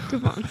knows.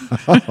 Come on.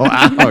 Oh,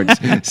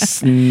 ouch.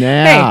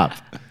 Snap.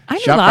 I know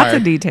Shot lots fired.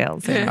 of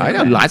details. here. I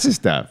know lots of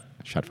stuff.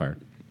 Shot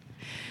fired.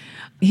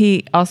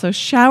 He also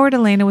showered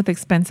Elena with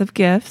expensive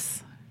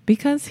gifts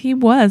because he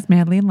was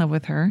madly in love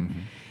with her. Mm-hmm.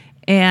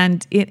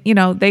 And,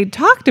 they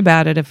talked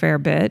about it a fair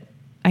bit.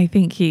 I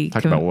think he...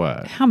 Talked about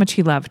what? How much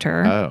he loved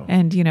her. Oh.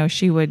 And,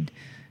 she would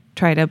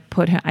try to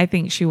put him... I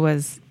think she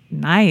was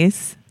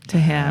nice to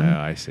him. Oh,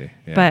 I see.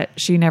 Yeah. But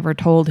she never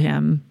told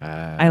him,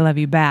 I love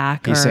you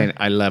back. He's or, saying,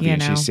 I love you.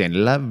 And know. she's saying,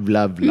 love,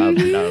 love, love,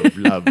 love,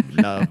 love,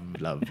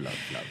 love, love,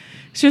 love.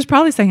 She was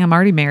probably saying, I'm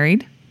already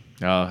married.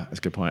 Oh, that's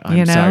a good point. I'm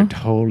You know? sorry.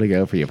 Totally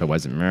go for you if I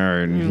wasn't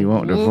married. And if you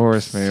won't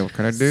divorce me, what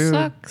can I do?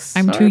 Sucks.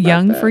 I'm Sorry too about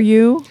young that. for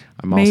you.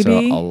 I'm also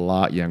maybe. a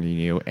lot younger than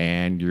you,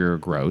 and you're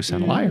gross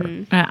and a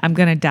liar. I'm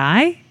going to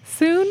die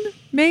soon,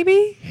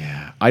 maybe.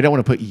 Yeah, I don't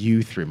want to put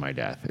you through my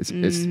death. It's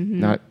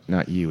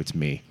not you. It's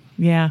me.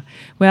 Yeah.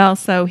 Well,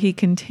 so he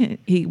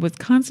was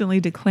constantly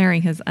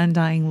declaring his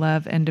undying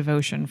love and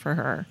devotion for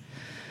her.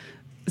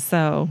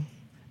 So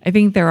I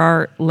think there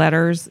are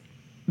letters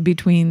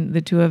between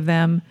the two of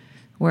them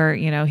where,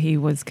 he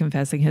was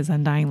confessing his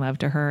undying love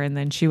to her, and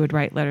then she would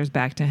write letters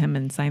back to him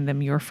and sign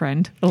them, your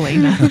friend,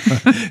 Elena.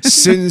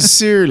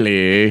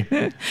 Sincerely,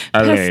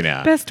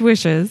 Elena. Best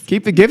wishes.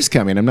 Keep the gifts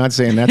coming. I'm not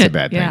saying that's a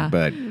bad Yeah.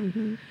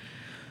 thing,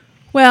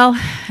 Well,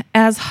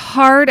 as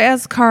hard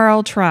as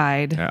Carl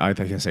tried but I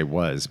think I can say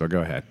was, but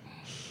go ahead.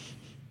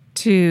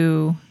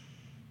 to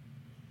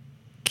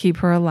keep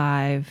her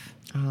alive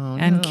Oh,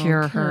 and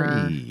cure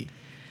her,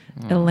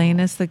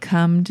 Elena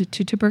succumbed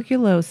to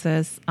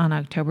tuberculosis on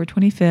October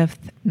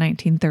 25th,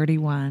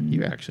 1931.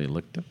 You actually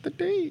looked up the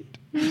date.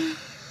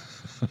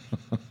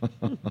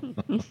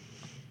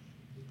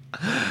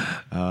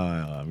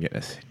 I'm getting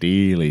a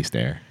steely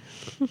stare.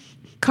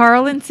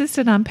 Carl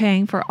insisted on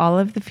paying for all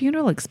of the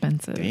funeral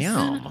expenses.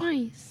 Damn.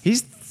 Nice.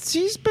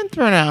 He's been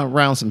throwing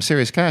around some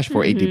serious cash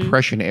for a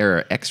Depression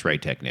era X-ray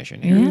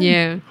technician here.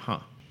 Yeah. Huh.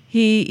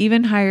 He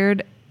even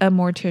hired a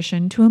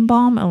mortician to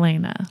embalm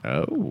Elena.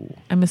 Oh.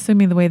 I'm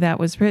assuming the way that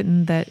was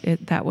written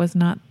that was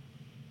not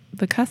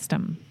the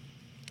custom.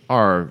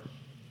 Or,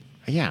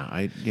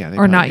 yeah, they Or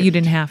probably not, you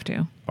didn't have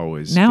to.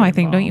 always. Now get I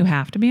think, don't you embalmed.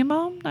 have to be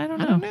embalmed? I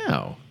don't I know. don't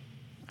know.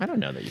 I don't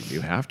know that you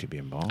do have to be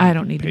embalmed. I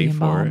don't You need to pay be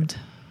for it. embalmed.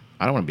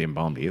 I don't want to be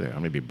embalmed either. I'm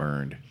going to be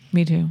burned.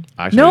 Me too.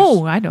 Actually,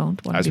 No, I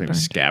don't I want was to be being burned.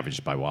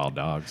 scavenged by wild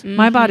dogs.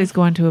 My body's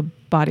going to a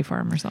body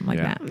farm or something like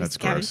Yeah. that. That's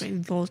Scavenged gross. by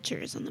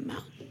vultures on the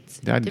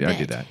mountains. I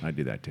do that. I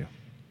do that too.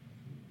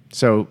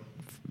 So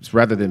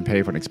rather than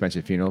pay for an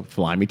expensive funeral,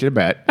 fly me to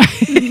Tibet,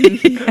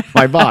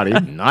 my body,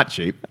 not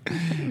cheap,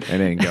 and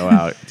then go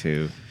out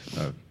to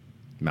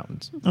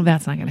mountains. Well,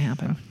 that's not going to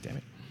happen. Damn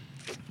it.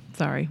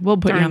 Sorry. We'll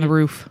put you Darn on the it.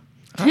 roof.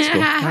 That's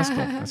cool. That's cool.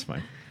 That's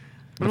fine.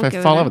 What if Okay I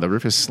with fall that. over? The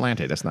roof is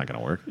slanted. That's not going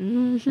to work.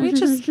 We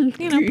just,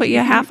 put you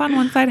half on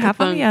one side, half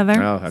on the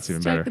other. Oh, that's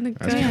even better. Stuck in the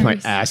That's get my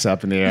gutters. ass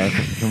up in the air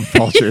from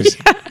vultures.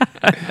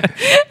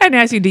 And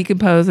as you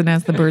decompose and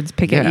as the birds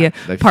pick at Yeah, you,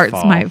 they parts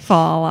fall. might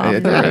fall off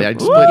the I'd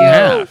roof. split in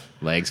half.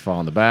 Legs fall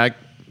in the back.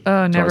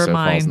 Oh, never torso falls in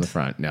mind. the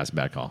front. No, it's a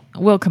bad call.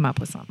 We'll come up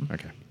with something.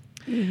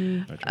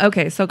 Okay.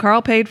 Okay, so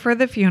Carl paid for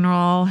the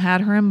funeral,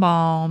 had her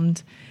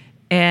embalmed,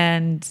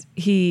 and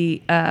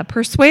he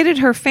persuaded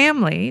her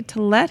family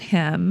to let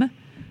him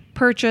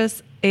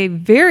purchase a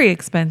very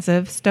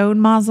expensive stone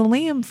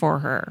mausoleum for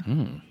her.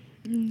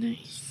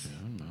 Nice.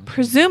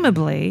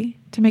 Presumably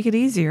to make it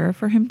easier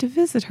for him to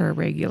visit her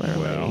regularly,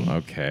 Well,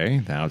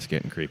 okay. Now it's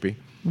getting creepy.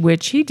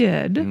 which he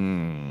did.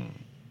 Hmm.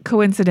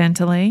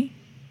 Coincidentally,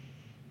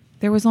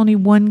 there was only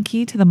one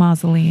key to the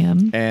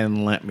mausoleum,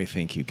 And let me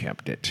think you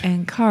kept it.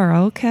 and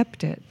Carl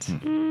kept it.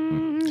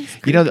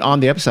 You know,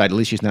 on the upside, at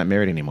least she's not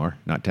married anymore.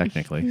 Not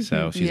technically.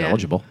 So she's Yeah.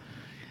 eligible.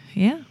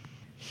 Yeah.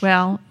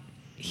 Well,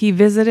 he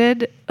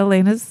visited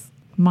Elena's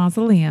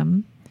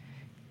mausoleum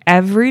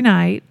every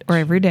night or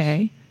every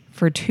day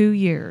for 2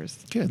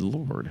 years. Good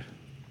Lord.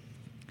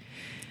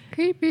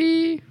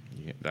 Creepy.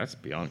 Yeah, that's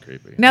beyond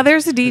creepy. Now,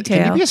 there's a Can you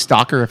detail. be a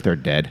stalker if they're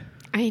dead?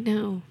 I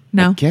know.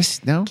 No. I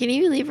guess no. Can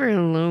you leave her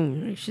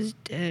alone? She's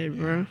dead,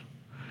 bro.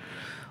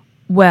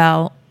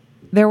 Well,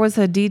 there was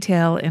a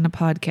detail in a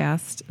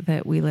podcast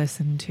that we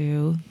listened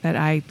to that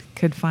I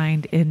could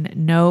find in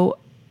no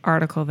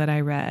article that I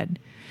read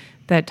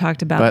that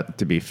talked about. But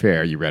to be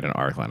fair, you read an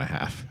article and a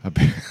half.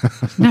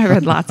 I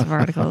read lots of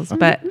articles,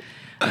 but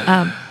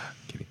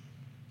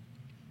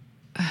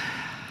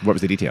What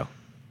was the detail?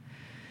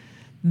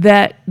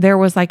 that there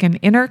was like an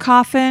inner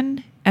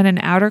coffin and an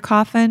outer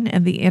coffin,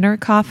 and the inner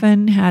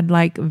coffin had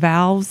like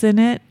valves in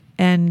it,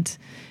 and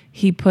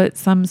he put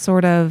some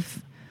sort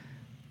of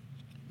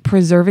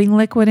preserving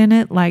liquid in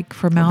it, like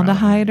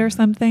formaldehyde or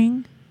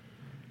something.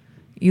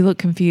 You look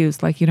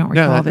confused, like you don't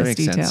recall this makes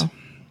detail. sense.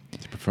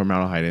 Put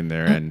formaldehyde in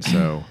there, and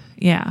so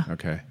Yeah.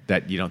 okay,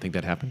 that you don't think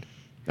that happened?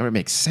 That would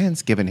make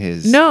sense given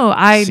his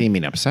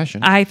seeming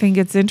obsession. I think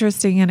it's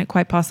interesting, and it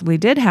quite possibly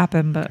did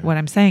happen. But what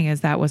I'm saying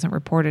is that wasn't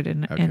reported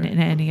in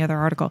any other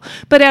article.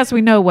 But as we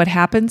know, what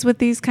happens with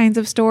these kinds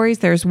of stories,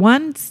 there's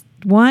one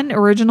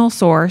original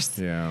source,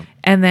 Yeah.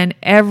 and then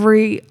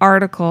every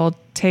article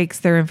takes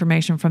their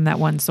information from that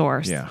one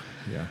source. Yeah.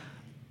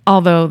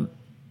 Although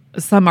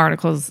some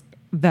articles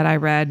that I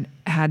read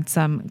had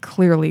some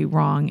clearly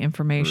wrong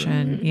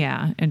information. Really?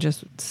 Yeah, and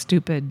just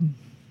stupid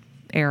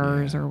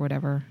errors or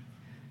whatever.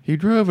 He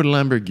drove a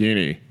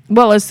Lamborghini.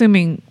 Well,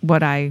 assuming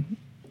what I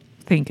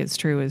think is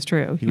true is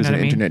true. He was an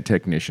internet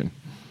technician.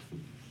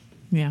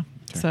 Yeah.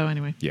 So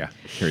anyway. Yeah.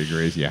 Carrie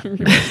Grace. Yeah. He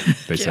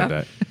was. They said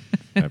that.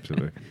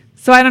 Absolutely.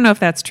 So I don't know if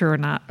that's true or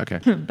not. Okay.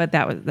 But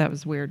that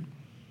was weird.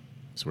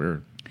 It's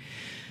weird.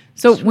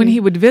 So when he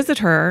would visit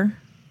her,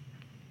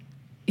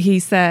 he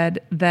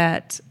said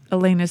that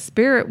Elena's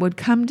spirit would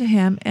come to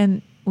him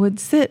and would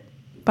sit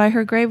by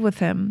her grave with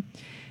him,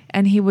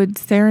 and he would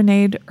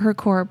serenade her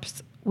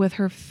corpse with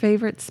her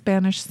favorite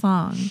Spanish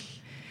song.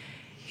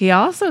 He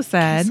also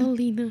said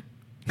Gasolina.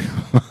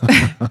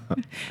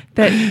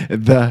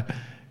 that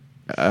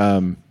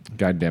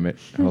God damn it.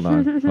 Hold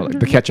on.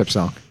 The ketchup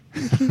song.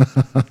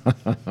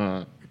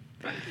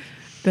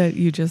 that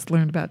you just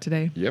learned about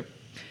today. Yep.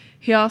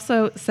 He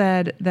also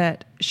said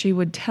that she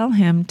would tell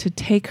him to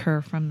take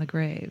her from the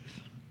grave,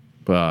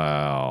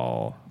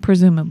 Well,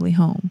 presumably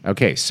home.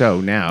 okay.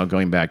 So now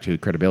going back to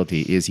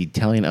credibility, is he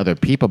telling other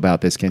people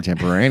about this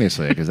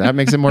contemporaneously? Because that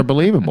makes it more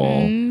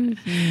believable.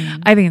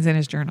 I think it's in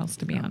his journals,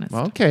 to be honest.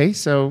 Well, okay.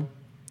 So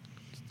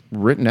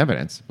written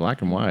evidence,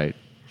 black and white.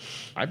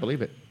 I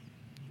believe it.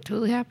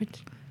 Totally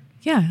happened.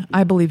 Yeah,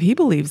 I believe he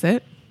believes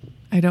it.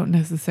 I don't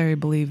necessarily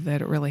believe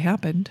that it really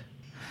happened.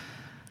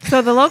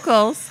 So the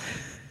locals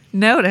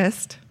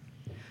noticed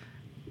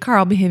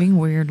Carl behaving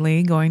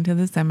weirdly, going to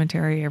the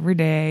cemetery every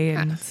day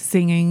and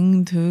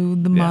singing to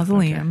the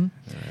mausoleum.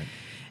 Okay. All right.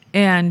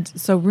 And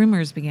so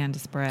rumors began to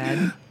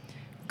spread.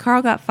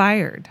 Carl got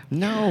fired.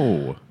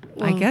 No.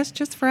 I guess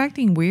just for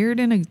acting weird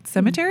in a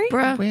cemetery?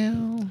 Bruh,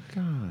 Well,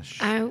 gosh.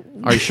 I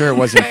Are you sure it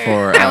wasn't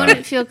for? I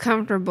wouldn't feel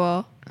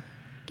comfortable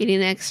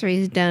getting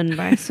x-rays done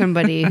by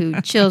somebody who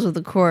chills with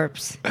a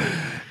corpse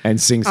and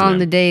sings to on them.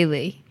 the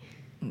daily.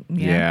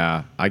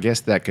 Yeah, I guess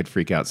that could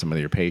freak out some of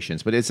your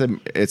patients, but it's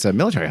a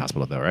military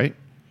hospital though, right?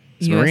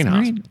 It's a US Marine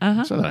Marine, hospital,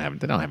 uh-huh. so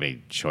they don't have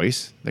any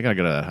choice. They gotta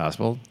go to that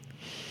hospital.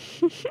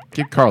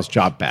 Give Carl's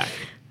job back.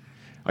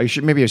 Are you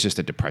sure? Maybe it's just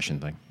a depression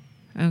thing.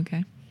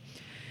 Okay.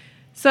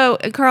 So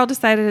Carl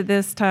decided at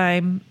this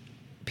time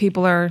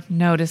people are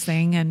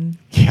noticing and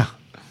Yeah.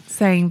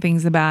 saying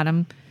things about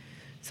him.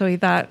 So he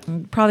thought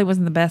probably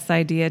wasn't the best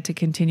idea to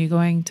continue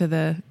going to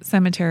the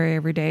cemetery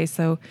every day.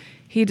 So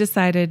he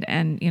decided,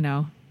 and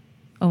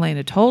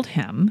Elena told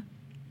him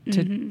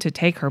to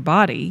take her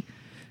body.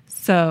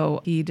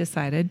 So he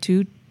decided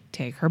to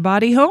take her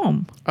body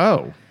home.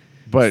 Oh,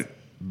 but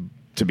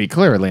to be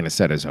clear, Elena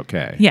said it's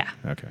okay. Yeah.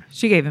 Okay.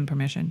 She gave him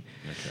permission.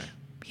 Okay.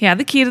 He had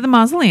the key to the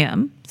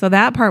mausoleum. So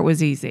that part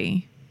was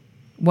easy.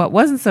 What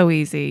wasn't so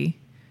easy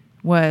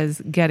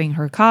was getting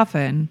her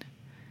coffin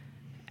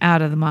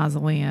out of the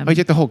mausoleum. Oh, you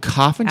get the whole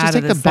coffin? Just Out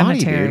take of the the body,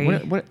 cemetery.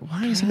 dude.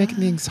 Why is he making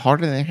things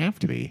harder than they have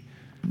to be?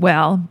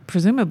 Well,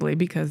 presumably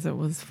because it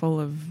was full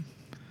of...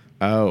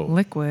 Oh.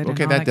 Liquid and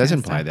Okay, all that that does kind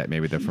of imply stuff. that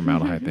maybe the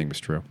formaldehyde thing was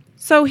true.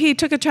 So he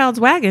took a child's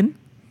wagon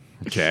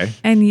Okay.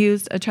 and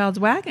used a child's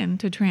wagon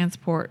to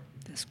transport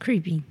That's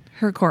creepy.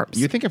 her corpse.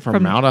 You think a from-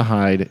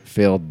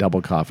 formaldehyde-filled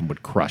double coffin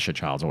would crush a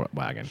child's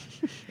wagon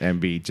and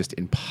be just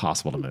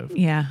impossible to move?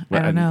 Yeah, I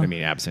don't know. I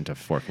mean, absent a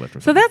forklift or So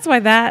something. that's why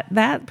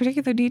that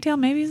particular detail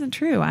maybe isn't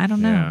true. I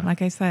don't know. Yeah.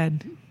 Like I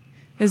said,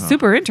 it's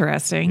super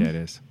interesting, Yeah, it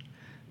is.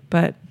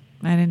 but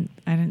I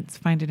didn't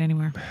find it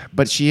anywhere.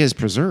 But she is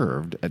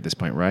preserved at this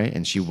point, right?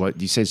 And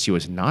you said she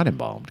was not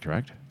embalmed,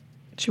 correct?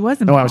 She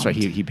wasn't. Oh, I was right.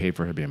 He paid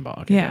for her to be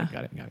embalmed. Okay, Yeah.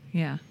 Got it.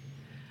 Yeah,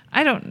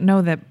 I don't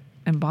know that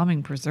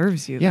embalming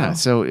preserves you. Yeah. though.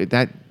 So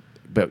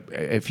but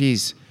if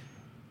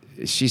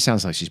she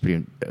sounds like she's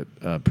being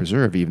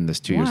preserved even this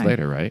 2 years Why?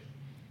 later, right?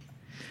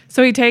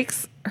 So he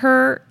takes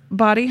her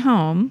body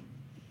home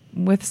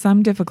with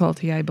some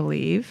difficulty, I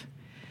believe.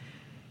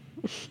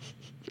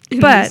 In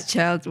But- this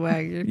child's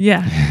wagon.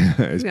 Yeah.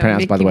 It's got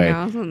pronounced, by the Mickey way,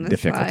 Mouse on the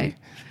difficulty. side.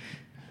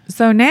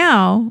 So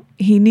now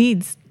he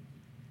needs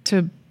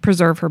to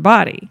preserve her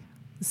body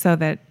so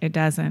that it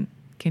doesn't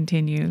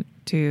continue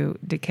to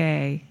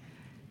decay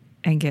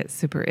and get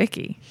super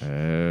icky.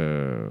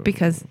 Oh.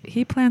 Because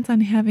he plans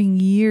on having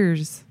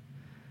years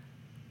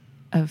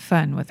of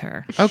fun with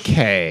her.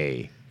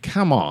 Okay.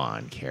 Come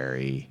on,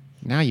 Carrie.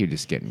 Now you're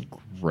just getting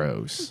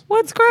gross.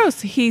 What's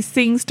gross? He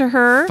sings to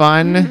her.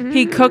 Fun.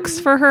 He cooks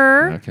for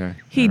her. Okay.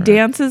 He All right.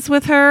 dances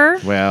with her.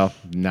 Well,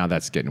 now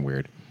that's getting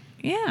weird.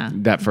 Yeah.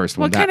 That first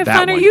one. What kind of that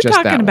fun are one, you just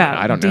that talking one. about,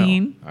 I don't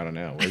Dean? know. I don't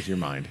know. Where's your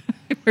mind?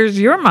 Where's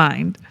your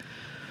mind?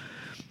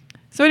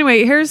 So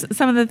anyway, here's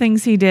some of the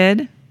things he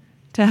did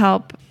to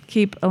help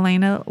keep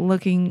Elena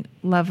looking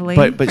lovely.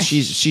 But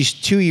she's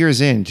 2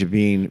 years into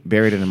being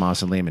buried in a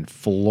mausoleum in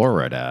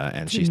Florida,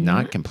 and she's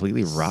not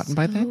completely rotten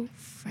by then.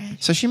 Fresh.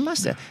 So she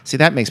must have. See,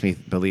 that makes me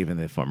believe in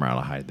the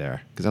formaldehyde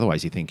there, because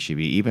otherwise you think she'd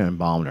be even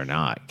embalmed or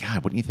not.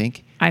 God, wouldn't you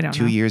think? I don't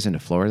know. 2 years into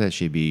Florida,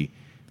 she'd be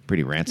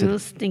pretty A rancid. little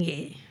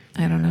stinky.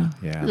 I don't know.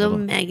 Yeah, A little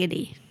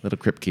maggoty. little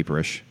crypt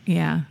keeperish.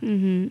 Yeah.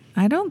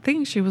 I don't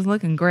think she was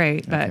looking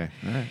great, but Okay,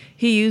 all right.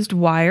 he used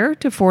wire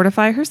to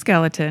fortify her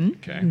skeleton.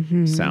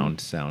 Okay,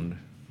 sound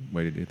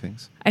way to do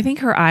things. I think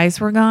her eyes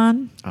were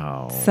gone.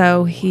 Oh,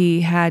 So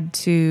he had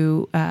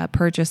to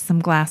purchase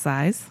some glass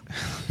eyes.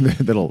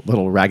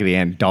 little Raggedy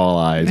Ann doll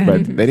eyes,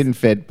 but they didn't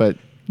fit. But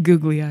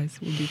Googly eyes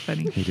would be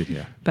funny. he did,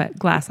 yeah. But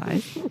glass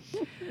eyes.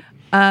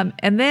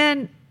 And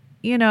then,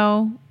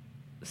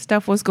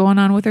 stuff was going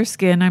on with her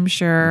skin, I'm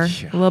sure.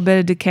 Yeah. A little bit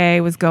of decay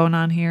was going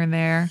on here and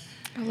there.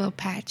 A little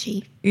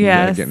patchy.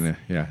 Yes.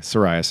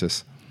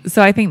 Psoriasis.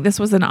 So I think this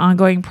was an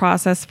ongoing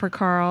process for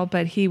Carl,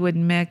 but he would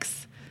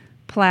mix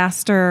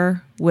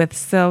plaster with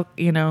silk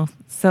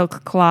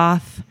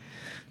cloth,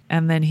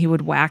 and then he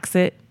would wax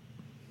it,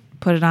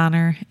 put it on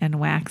her and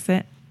wax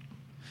it.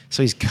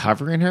 So he's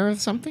covering her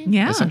with something.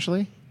 Yeah.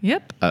 essentially.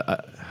 Yep.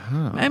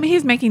 I mean,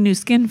 he's making new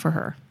skin for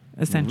her,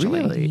 essentially.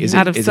 Really?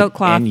 Out of silk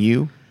cloth.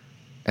 N-U?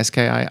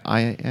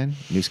 S-K-I-I-N?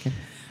 New skin?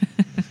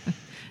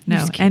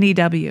 No,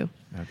 N-E-W.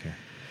 Okay.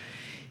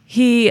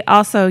 He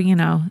also,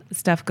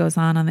 stuff goes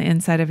on the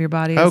inside of your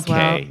body as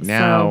well. Okay,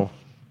 now,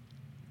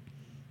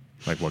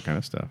 like what kind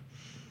of stuff?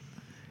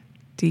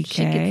 So, She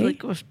decay.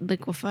 gets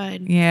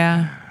liquefied.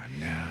 Yeah.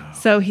 No.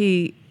 So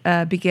he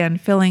began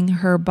filling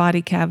her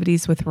body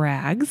cavities with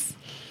rags.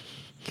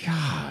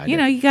 God.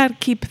 You got to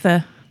keep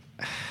the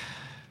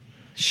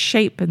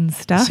shape and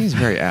stuff. Seems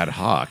very ad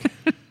hoc.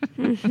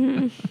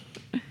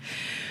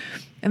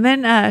 And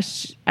then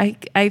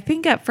I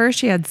think at first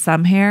she had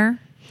some hair,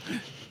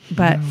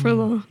 but For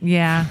long.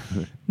 yeah,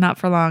 not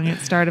for long. It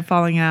started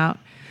falling out.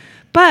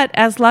 But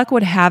as luck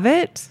would have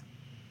it,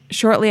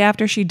 shortly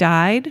after she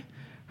died,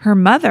 her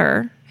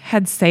mother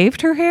had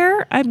saved her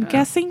hair, I'm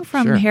guessing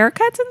from sure.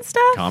 haircuts and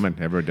stuff. Common.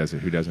 Everyone does it.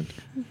 Who doesn't?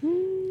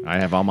 I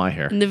have all my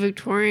hair. In the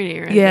Victorian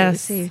era,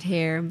 Yes. they saved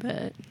hair,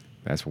 but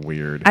That's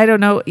weird. I don't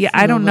know. Yeah,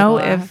 I don't know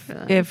if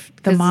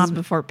the mom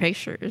before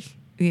pictures.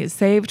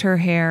 saved her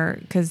hair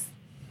because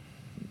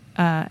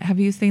have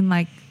you seen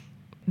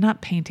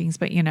not paintings,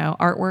 but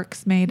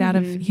artworks made out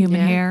of human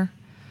yeah. hair?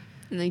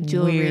 And like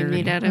jewelry Weird.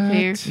 made out of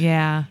hair What?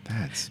 Yeah,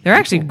 That's they're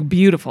actually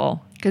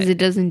beautiful. because it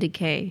doesn't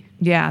decay.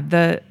 Yeah,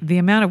 the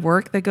amount of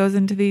work that goes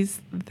into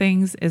these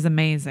things is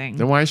amazing.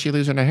 Then why is she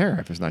losing her hair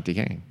if it's not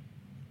decaying?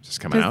 It's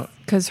just coming out.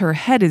 Because her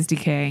head is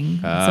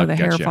decaying, so the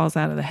hair Gotcha. falls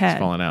out of the It's head.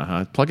 falling out,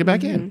 huh? Plug it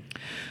back in.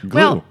 Glue.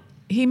 Well,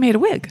 he made a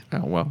wig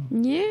oh well.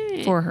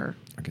 Yeah. for her.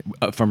 Okay.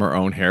 From her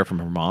own hair, from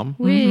her mom.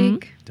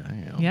 Wig.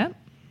 Damn. Yep.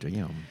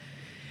 Damn.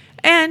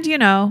 And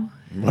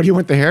What do you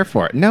want the hair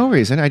for? No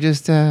reason. I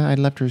just I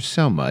loved her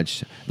so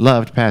much.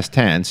 Loved past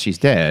tense. She's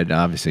dead.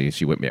 Obviously,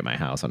 she wouldn't be at my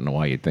house. I don't know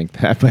why you'd think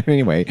that, but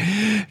anyway,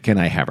 can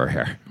I have her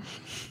hair?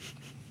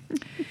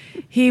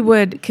 he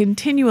would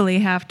continually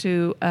have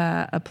to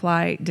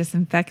apply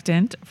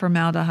disinfectant,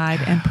 formaldehyde,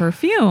 and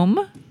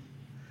perfume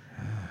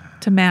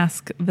to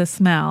mask the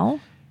smell.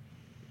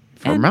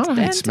 Formaldehyde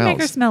and to make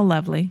her smells smell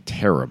lovely.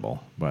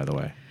 terrible, by the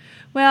way.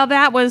 Well,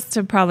 that was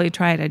to probably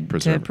try to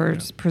Preserve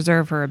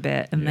preserve her a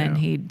bit, and then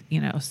Yeah. he'd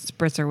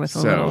spritz her with a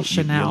So little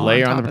Chanel you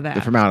layer on top on of that.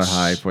 the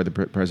formaldehyde for the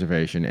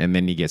preservation, and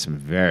then you get some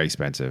very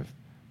expensive.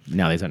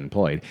 Now that he's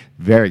unemployed,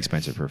 very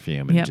expensive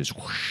perfume, and Yep. just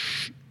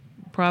whoosh.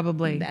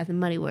 Probably. Bath and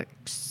Body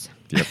Works.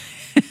 Yep.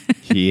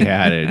 He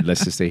had a,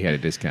 let's just say he had a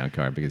discount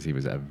card because he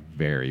was a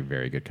very,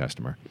 very good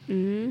customer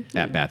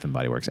at Bath and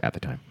Body Works at the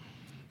time.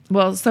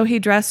 Well, so he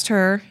dressed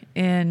her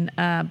in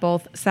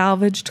both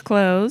salvaged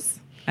clothes.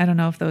 I don't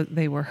know if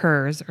they were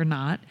hers or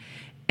not.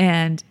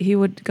 And he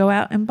would go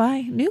out and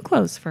buy new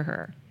clothes for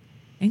her,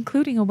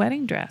 including a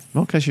wedding dress.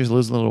 Well, because she was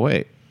losing a little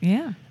weight.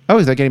 Yeah, Oh,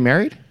 is that getting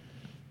married?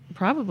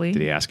 probably.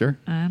 Did he ask her?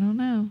 I don't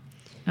know.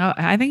 Oh,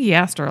 I think he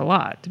asked her a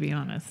lot, to be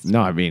honest.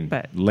 No, I mean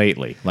But-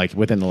 lately, like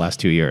within the last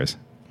 2 years.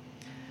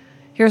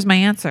 Here's my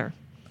answer.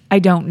 I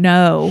don't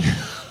know.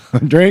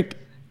 Drink.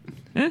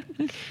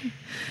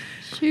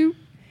 Shoot.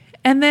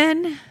 And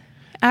then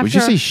after Would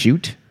you say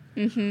shoot?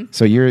 Mm-hmm.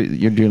 So you're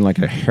doing like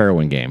a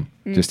heroin game,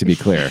 just to be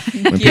clear.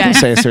 When Yeah. people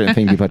say a certain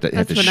thing, people have to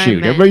That's what I shoot.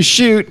 meant. Everybody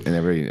shoot, and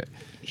everybody.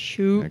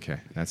 Shoot. Okay,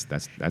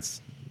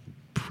 that's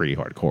pretty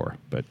hardcore,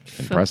 but Fuck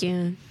impressive.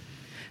 yeah.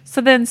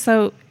 So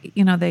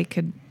they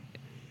could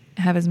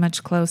have as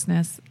much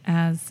closeness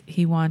as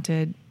he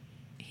wanted.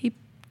 He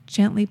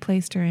gently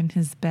placed her in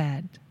his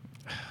bed.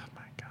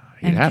 My God,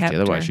 he'd And have kept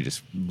to, otherwise her. she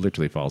just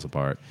literally falls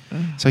apart.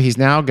 So he's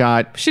now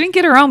got. She didn't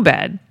get her own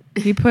bed.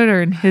 He put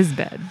her in his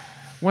bed.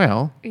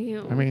 Well,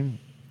 Ew. I mean,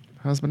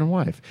 husband and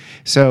wife.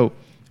 So,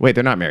 wait,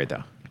 they're not married,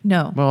 though.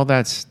 No. Well,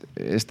 it's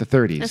the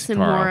 30s, That's Carl.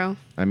 immoral.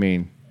 I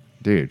mean,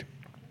 dude,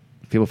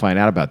 if people find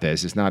out about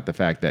this, it's not the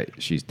fact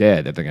that she's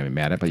dead that they're going to be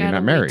mad at, but you're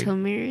Gotta not wait married. till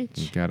marriage.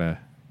 You got to...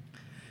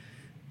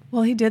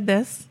 Well, he did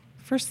this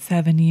for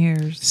 7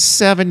 years.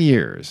 7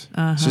 years.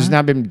 So she's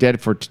now been dead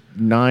for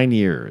 9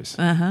 years.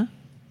 Uh-huh.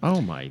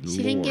 Oh, my Lord.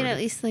 She didn't get at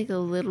least like a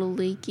little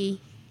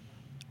leaky.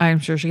 I'm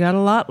sure she got a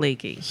lot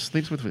leaky.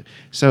 Sleeps with...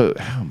 So,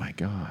 oh, my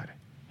God.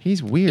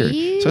 He's weird.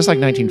 So it's like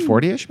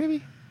 1940-ish,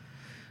 maybe?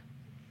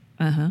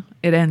 Uh-huh.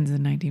 It ends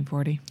in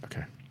 1940.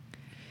 Okay.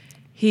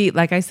 He,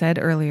 like I said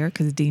earlier,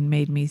 because Dean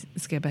made me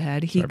skip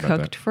ahead, he Sorry about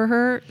cooked that. for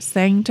her,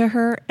 sang to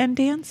her, and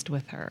danced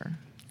with her.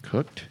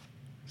 Cooked,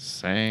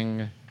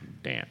 sang,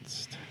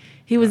 danced.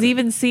 He was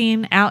even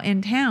seen out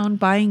in town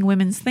buying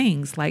women's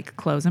things like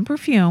clothes and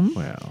perfume.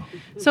 Well,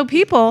 So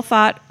people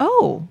thought,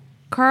 oh,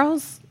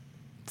 Carl's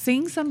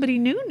seeing somebody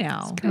new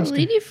now. A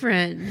lady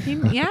friend.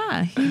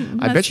 Yeah.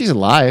 I bet she's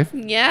alive.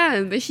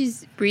 Yeah, but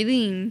she's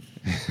breathing.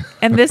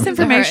 And this The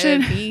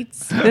information, heart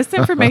beats. this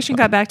information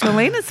got back to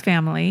Elena's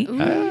family,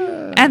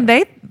 and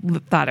they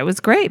thought it was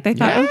great. They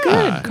thought, oh,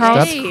 good,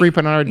 Carl's Stop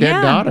creeping on our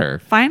dead daughter.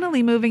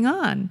 finally moving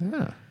on.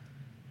 Yeah.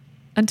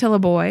 Until a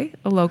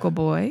local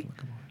boy,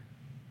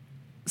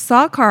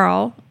 saw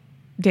Carl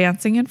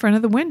dancing in front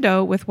of the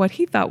window with what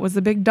he thought was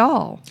a big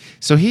doll.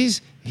 So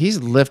he's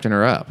lifting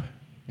her up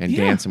and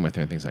Yeah. dancing with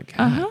her and things like that.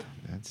 Uh-huh.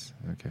 That's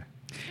okay.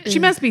 She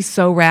must be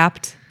so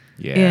wrapped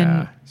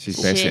Yeah. She's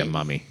basically a Shit.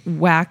 mummy. in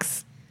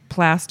wax,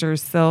 plaster,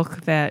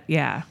 silk that,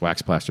 yeah.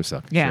 Wax plaster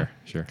silk. Yeah.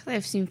 Sure.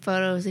 I've seen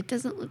photos. It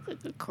doesn't look like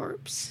a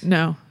corpse.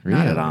 No,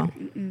 not at Really? all.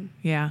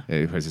 Yeah.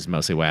 It was just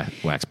mostly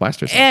wax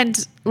plaster silk.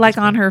 And like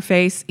on her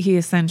face, he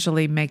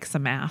essentially makes a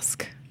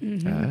mask Oh.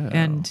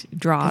 and Doesn't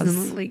draws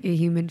look like a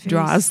human face.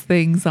 draws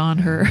things on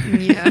her.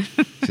 Yeah.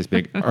 Just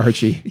big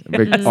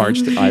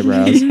arched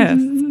eyebrows. Yes.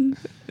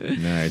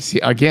 Nice. See,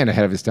 again,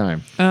 ahead of his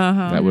time.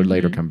 That would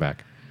later come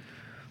back.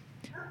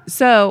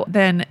 So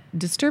then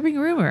disturbing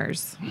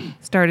rumors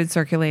started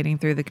circulating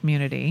through the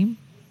community.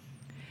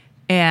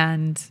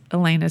 And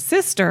Elena's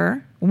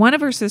sister, one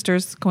of her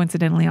sisters,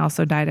 coincidentally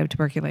also died of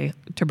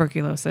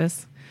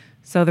tuberculosis.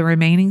 So the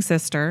remaining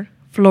sister,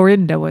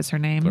 Florinda was her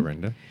name,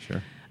 Florinda,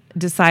 sure.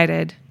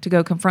 decided to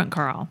go confront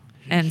Carl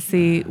and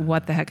see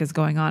what the heck is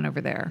going on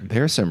over there.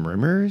 There's some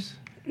rumors.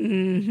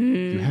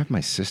 You have my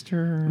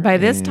sister. By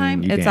this and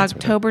time, you it's dance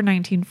with her. October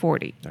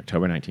 1940.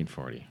 October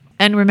 1940.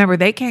 And remember,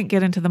 they can't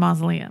get into the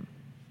mausoleum.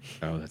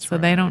 Oh, that's So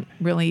right. they don't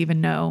really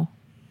even know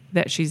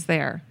that she's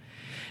there.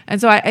 And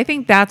so I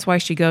think that's why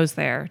she goes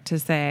there to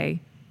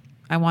say,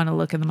 I want to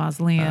look in the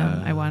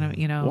mausoleum. I want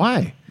to,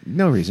 Why?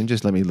 No reason.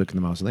 Just let me look in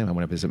the mausoleum. I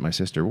want to visit my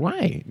sister.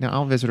 Why? No,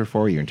 I'll visit her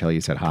for you until you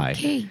said hi.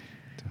 Okay.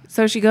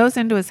 So she goes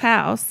into his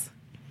house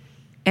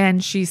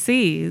and she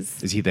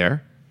sees, Is he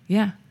there?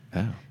 yeah,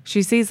 Oh.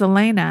 she sees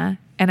Elena.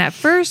 And at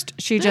first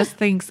she just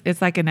thinks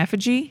it's like an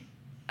effigy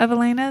of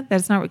Elena.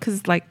 That's not,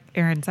 because like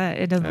Aaron said,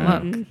 it doesn't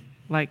look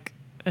like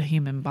a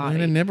human body.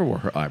 Elena never wore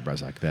her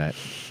eyebrows like that.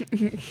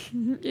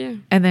 Yeah.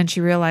 And then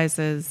she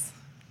realizes,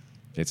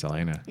 It's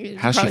Elena. It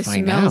How's she probably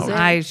find smells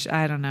out? it.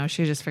 I don't know.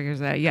 She just figures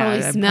that, yeah, Probably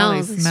it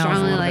smells, a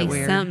strongly little like bit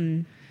weird.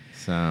 something.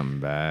 Some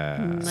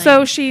bad.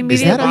 So she Is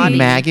immediately that a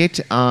maggot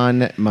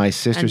on my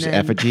sister's And then-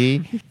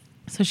 effigy?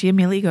 So she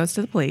immediately goes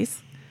to the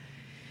police,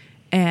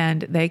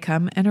 and they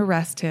come and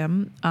arrest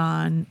him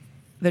on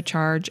the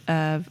charge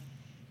of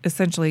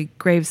essentially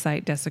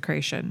gravesite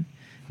desecration,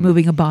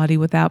 moving a body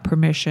without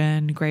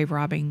permission, grave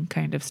robbing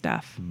kind of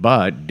stuff.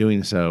 But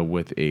doing so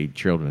with a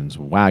children's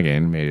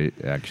wagon made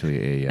it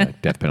actually a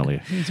death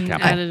penalty. It's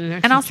capital. Added an And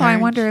extra also, I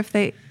charge. wonder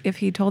if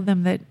he told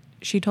them that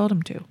she told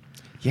him to.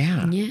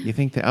 Yeah. Yeah. You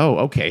think that? Oh,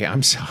 okay.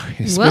 I'm sorry.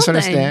 It's Well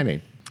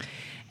misunderstanding.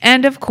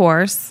 And of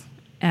course,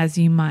 as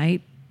you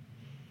might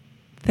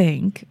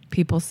think,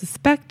 people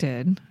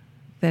suspected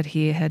that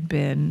he had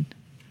been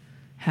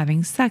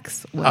having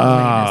sex with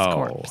Elena's Oh.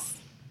 corpse.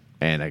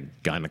 And a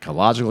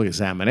gynecological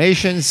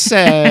examination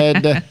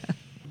said.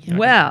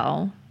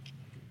 Well,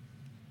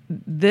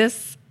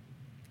 this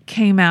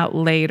came out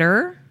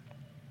later,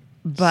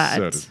 but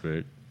so to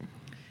speak.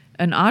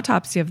 an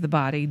autopsy of the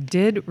body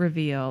did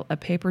reveal a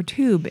paper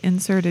tube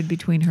inserted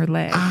between her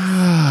legs,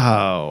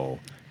 Oh.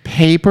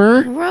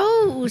 Paper?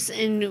 Gross.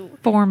 And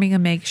forming a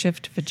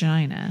makeshift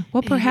vagina.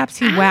 Well, perhaps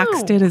he Ow.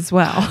 waxed it as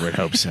well. I would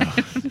hope so.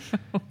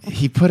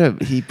 He put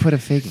a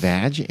fake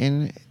vag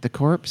in the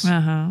corpse?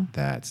 Uh-huh.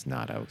 That's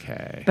not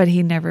okay. But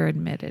he never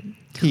admitted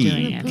to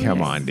doing it.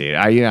 Come on, dude.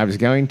 I was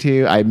going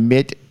to. I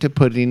admit to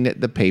putting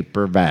the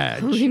paper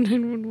vag.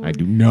 I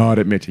do not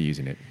admit to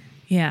using it.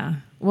 Yeah.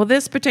 Well,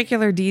 this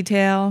particular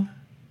detail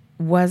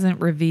wasn't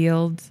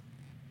revealed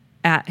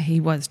he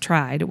was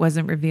tried. It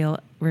wasn't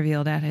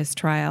revealed at his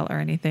trial or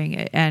anything.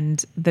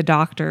 And the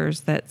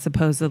doctors that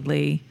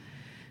supposedly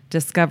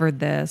discovered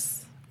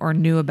this or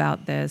knew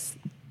about this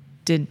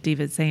didn't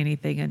even say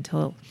anything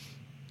until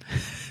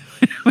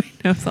my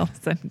nose all of a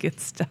sudden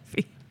gets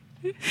stuffy.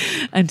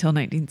 until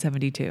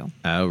 1972.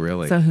 Oh,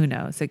 really? So who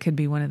knows? It could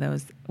be one of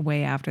those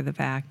way after the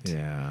fact.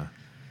 Yeah.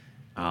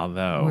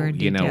 Although,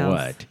 Weird you know details.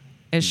 what?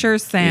 It sure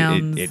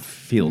sounds. It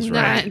feels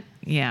Not- right.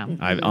 Yeah.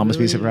 I'd almost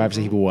be surprised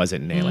if he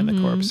wasn't nailing the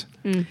corpse.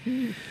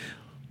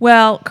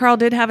 Well, Carl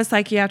did have a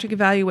psychiatric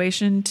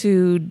evaluation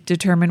to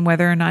determine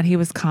whether or not he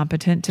was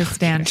competent to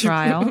stand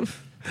trial.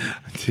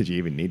 Did you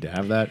even need to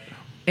have that?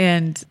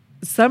 And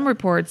some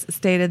reports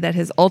stated that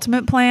his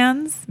ultimate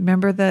plans,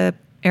 remember the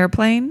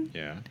airplane?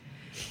 Yeah.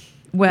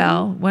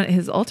 Well,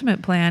 his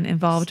ultimate plan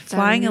involved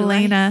flying Starting a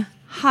Elena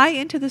high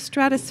into the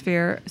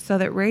stratosphere so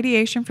that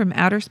radiation from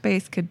outer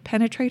space could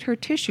penetrate her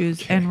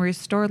tissues and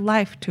restore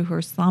life to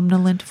her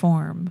somnolent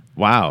form.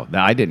 Wow.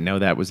 I didn't know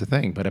that was a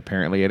thing, but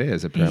apparently it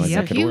is. Apparently Yep.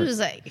 that could He work. was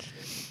like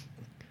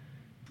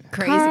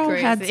crazy, Carl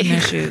crazy. had some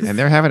issues. And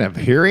they're having a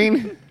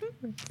hearing?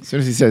 As soon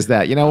as he says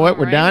that, you know what?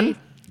 We're Alrighty. done.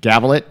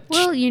 Gavel it.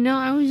 Well,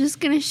 I was just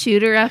gonna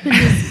shoot her up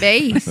into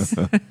space.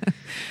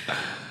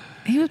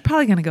 He was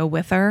probably going to go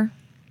with her,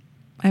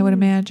 I would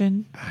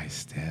imagine.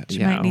 She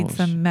might need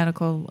some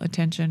medical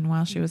attention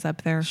while she was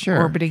up there Sure.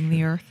 orbiting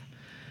the Earth.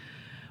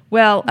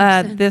 Well,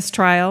 this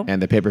trial,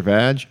 And the paper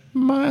badge?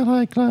 My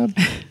Light Club.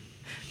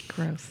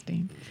 gross,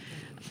 Dean.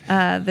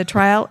 The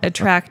trial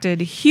attracted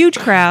huge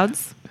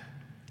crowds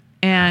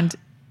and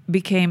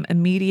became a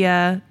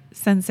media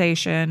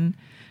sensation,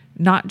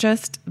 not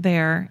just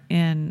there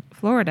in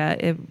Florida.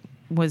 It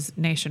was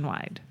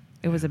nationwide.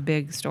 It was a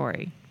big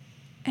story,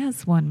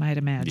 as one might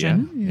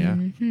imagine.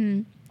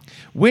 Yeah.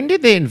 When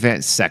did they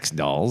invent sex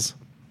dolls?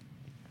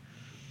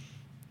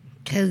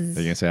 Because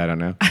Are you going to say, I don't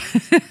know?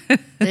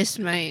 this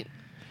might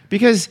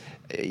Because,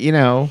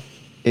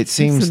 it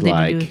seems something to do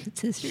like with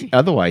its history.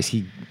 otherwise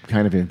he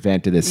kind of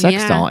invented this sex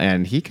Yeah. doll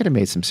and he could have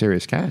made some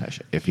serious cash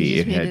if He it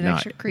just made had it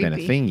not extra been a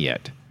creepy. thing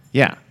yet.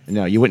 Yeah.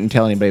 No, you wouldn't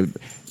tell anybody.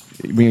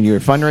 When you were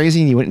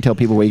fundraising, you wouldn't tell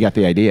people where you got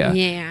the idea.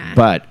 Yeah.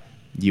 But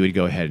you would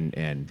go ahead and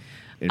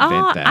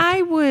invent that.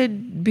 I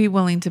would be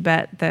willing to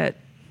bet that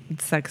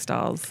sex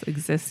dolls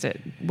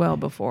existed well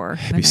before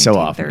It'd the be so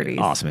 1930s.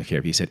 awesome if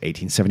you said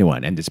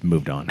 1871 and just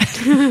moved on.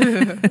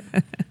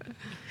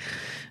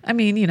 I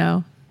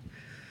mean,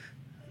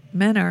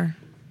 men are.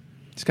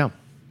 Scum.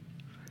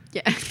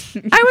 Yeah.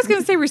 I was going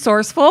to say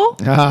resourceful.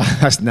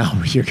 That's not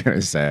what you're going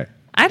to say.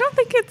 I don't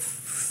think it's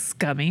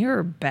scummy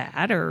or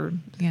bad or,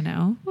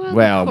 Well, the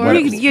what-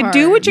 corpse You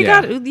do what you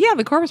Yeah. got. Yeah,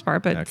 the corpse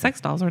part, but Okay.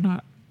 sex dolls are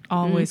not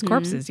always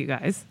corpses, you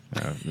guys.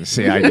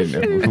 See, I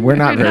didn't know. We're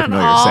not We're very not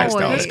familiar with sex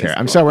dolls, always Carrie.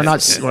 I'm sorry, we're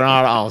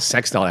not all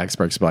sex doll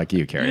experts like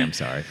you, Carrie. I'm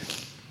sorry.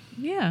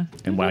 Yeah.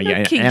 And wow, No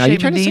yeah. kink And are you shaming,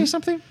 trying to say Dean.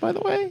 something, by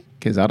the way?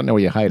 Because I don't know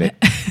where you hide it.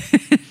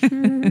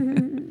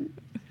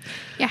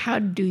 Yeah, how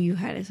do you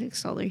hide a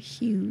sex doll? They're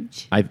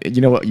huge.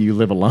 You know what? You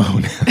live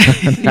alone.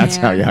 That's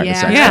how you hide a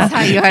sex doll. Yeah. That's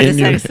how you hide a In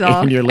your- sex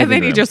doll. in your And living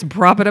then you room. just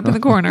prop it up in the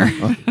corner.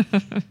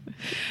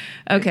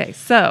 Okay,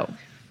 so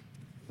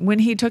when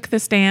he took the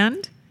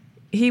stand,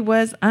 he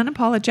was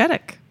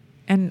unapologetic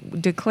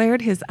and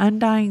declared his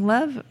undying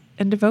love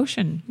and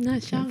devotion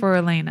Not shocked. for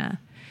Elena.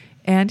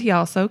 And he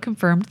also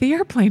confirmed the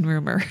airplane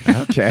rumor.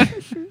 Okay.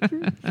 Are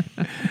you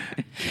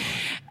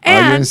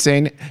And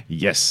insane?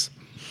 Yes.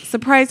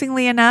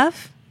 surprisingly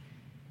enough,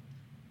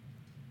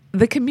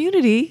 the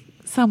community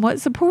somewhat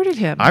supported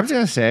him. I was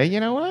going to say, you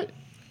know what?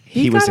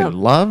 He He was got in a-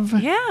 love.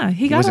 Yeah,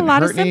 he got a wasn't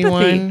lot of hurting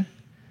sympathy. anyone.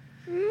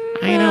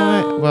 You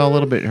know what? Well, a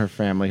little bit her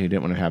family who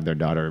didn't want to have their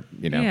daughter,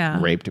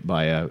 Yeah. raped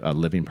by a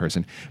living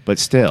person. But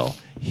still,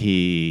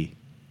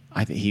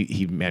 I think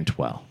he meant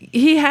well.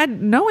 He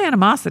had no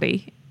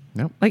animosity.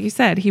 Nope. Like you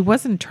said, he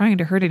wasn't trying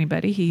to hurt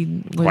anybody.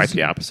 He was Quite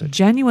the opposite.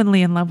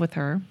 genuinely in love with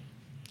her.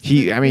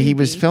 He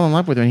was fell in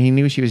love with her and he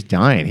knew she was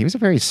dying. He was a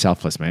very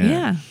selfless man.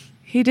 Yeah.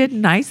 He did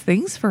nice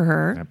things for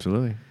her.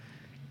 Absolutely.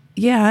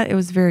 Yeah, it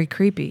was very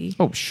creepy.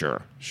 Oh,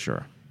 sure.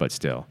 But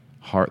still,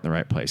 heart in the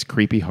right place.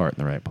 Creepy heart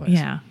in the right place.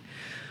 Yeah.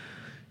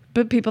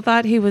 But people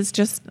thought he was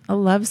just a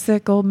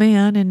lovesick old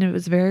man and it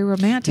was very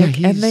romantic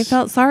Yeah, and they he's-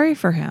 felt sorry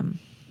for him.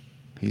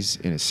 He's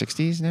in his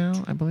 60s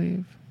now, I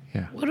believe.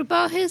 Yeah. What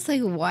about his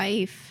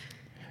wife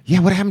Yeah,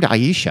 what happened to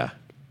Aisha?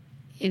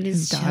 and His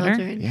his daughter?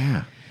 children?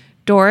 Yeah.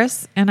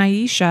 Doris and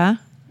Aisha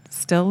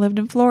still lived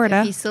in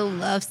Florida. He's so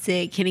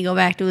lovesick. Can he go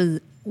back to his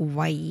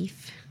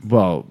wife?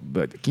 Well,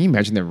 but can you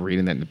imagine them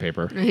reading that in the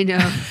paper? I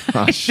know.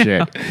 Oh,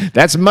 shit.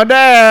 That's my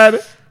dad.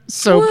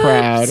 So Whoops.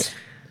 proud.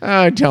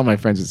 I tell my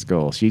friends at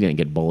school. She didn't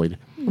get bullied.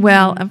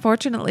 Well,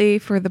 unfortunately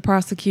for the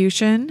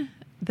prosecution,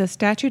 the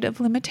statute of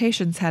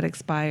limitations had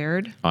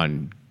expired.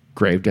 On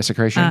grave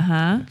desecration?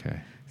 Uh-huh.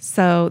 Okay.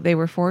 So they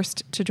were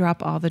forced to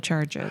drop all the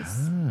charges.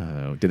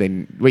 Oh, did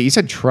they? Wait, you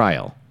said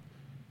trial.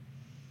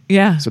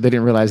 Yeah. So they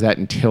didn't realize that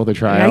until the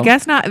trial? I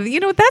guess not.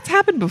 That's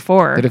happened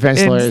before The defense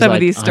in lawyer is some like,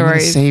 of these I'm gonna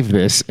stories. save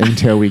this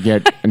until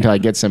I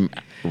get some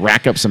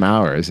rack up some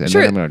hours, and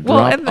Sure. then I'm going to Well,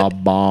 drop and the- a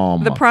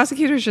bomb. The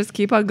prosecutors just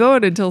keep on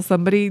going until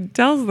somebody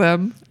tells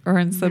them, or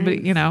in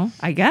somebody,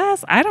 I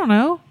guess. I don't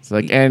know. It's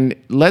like, and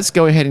let's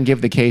go ahead and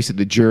give the case to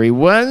the jury.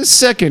 1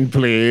 second,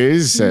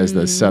 please, says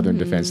the Southern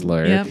defense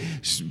lawyer, Yep.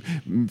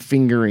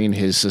 fingering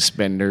his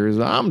suspenders.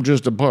 I'm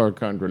just a poor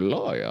country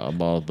lawyer,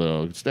 about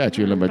the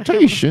statute of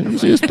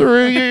limitations is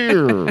 3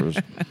 years.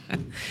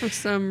 For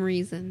some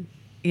reason.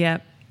 Yeah.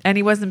 And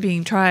he wasn't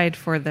being tried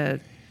for the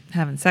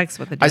having sex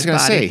with the dead I was going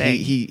to body say,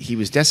 thing. he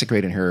was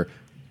desecrating her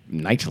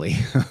nightly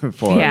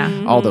for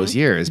Yeah. all those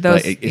years,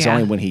 Those- but it's yeah.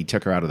 only when he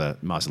took her out of the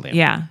mausoleum.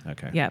 Yeah.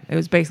 Okay. Yeah. It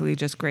was basically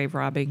just grave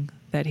robbing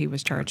that he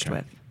was charged Okay.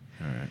 with.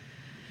 All right.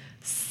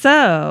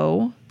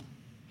 So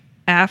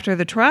after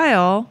the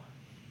trial,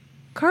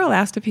 Carl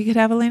asked if he could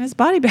have Elena's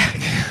body back.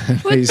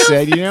 He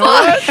said, you know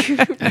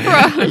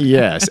what?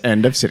 Yes,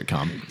 end of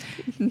sitcom.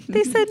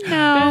 They said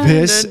no.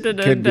 This Dun, dun,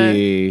 dun, could dun.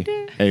 be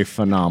a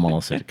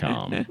phenomenal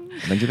sitcom.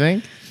 Don't you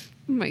think?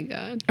 Oh my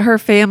God. Her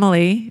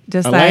family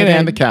decided Elena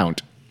and the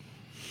Count.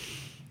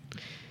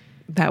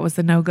 that was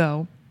a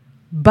no-go.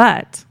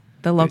 But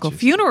the local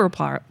Bitches.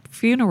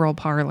 funeral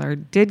parlor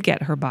did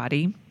get her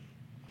body,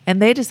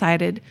 and they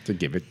decided To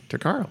give it to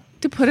Carl.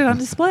 to put it on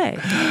display.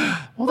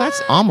 Well,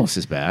 that's almost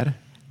as bad.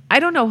 I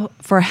don't know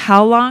for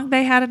how long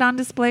they had it on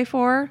display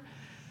for,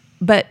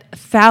 but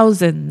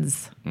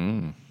thousands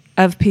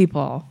of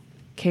people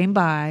came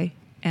by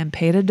and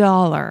paid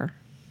 $1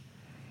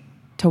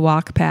 to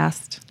walk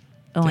past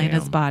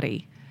Elena's Damn.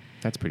 body.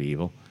 That's pretty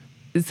evil.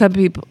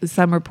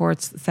 Some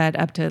reports said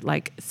up to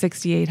like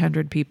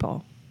 6,800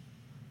 people.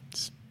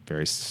 It's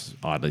very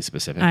oddly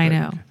specific. I but-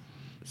 know.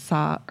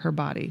 Saw her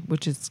body,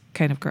 which is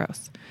kind of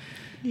gross.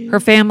 Her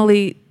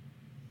family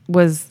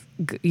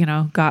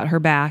got her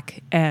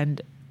back,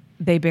 and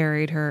they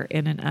buried her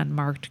in an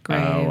unmarked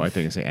grave Oh, I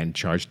think I say, and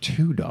charged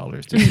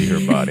 $2 to see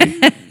her body.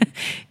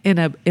 in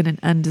an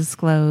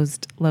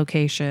undisclosed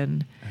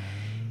location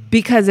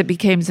because it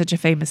became such a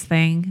famous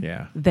thing.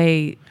 Yeah.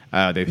 They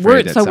They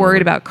weren't so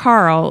worried about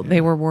Carl. They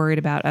were worried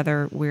about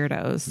other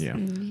weirdos Yeah.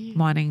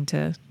 wanting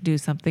to do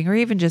something, or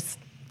even just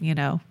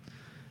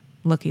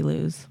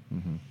looky-loos.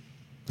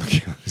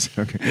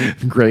 Okay.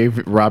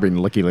 Grave robbing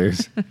looky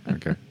loos.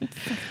 Okay.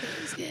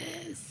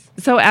 Yes.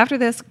 So after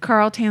this,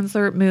 Carl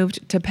Tanzler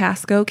moved to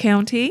Pasco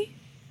County,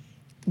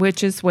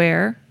 which is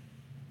where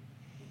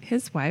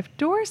his wife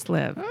Doris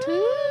lived.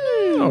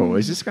 Oh,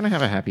 is this going to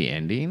have a happy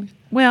ending?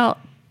 Well,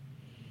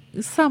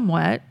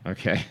 somewhat.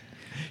 Okay.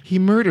 He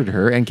murdered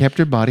her and kept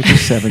her body for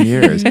 7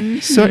 years.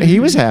 So he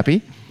was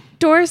happy.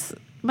 Doris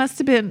must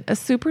have been a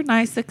super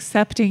nice,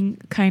 accepting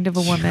kind of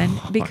a woman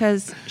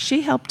because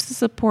she helped to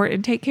support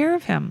and take care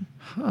of him.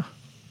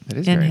 That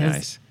is In very his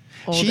nice.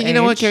 old You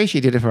know what, age. Carrie? She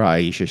did it for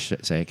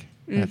Aisha's sake.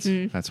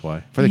 That's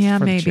why. For the, Yeah,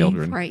 for the maybe.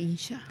 children. For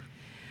Aisha.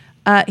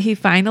 He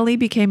finally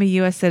became a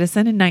U.S.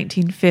 citizen in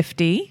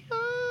 1950.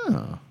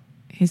 Oh,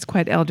 He's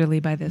quite elderly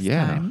by this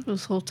Yeah. time.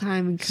 This whole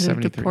time we could have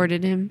 73.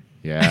 deported him.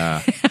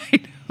 yeah.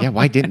 Yeah,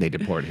 why didn't they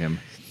deport him?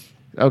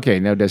 Okay,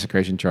 no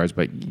desecration charge,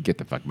 but get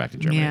the fuck back to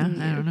Germany. Yeah,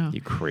 I don't know.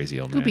 You crazy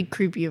old It'll man. be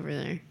creepy over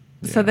there.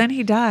 So Yeah. then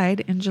he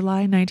died in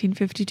July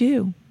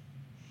 1952.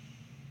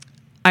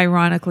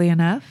 Ironically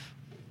enough,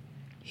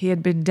 he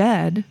had been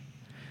dead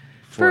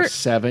for for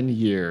 7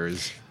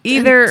 years.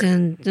 either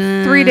Dun, dun,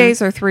 dun. 3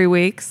 days or 3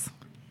 weeks.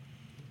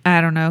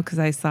 I don't know because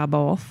I saw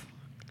both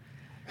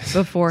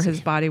before his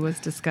body was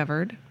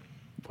discovered.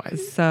 Why?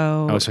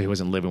 So Oh, so he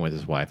wasn't living with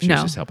his wife. She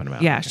was just helping him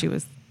out. Yeah, Okay. she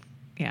was.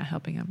 Yeah,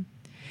 helping him.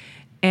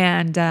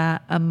 And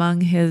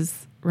among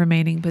his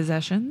remaining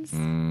possessions,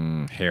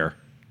 Hair.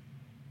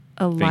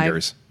 a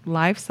Fingers.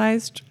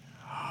 life-sized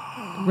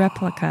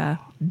replica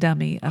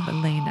dummy of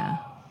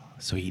Elena.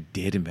 So he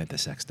did invent the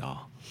sex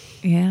doll.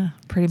 Yeah,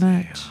 pretty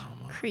much.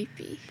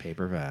 Creepy.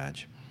 Paper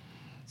vag.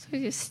 So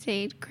it just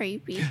stayed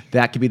creepy.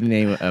 That could be the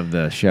name of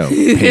the show.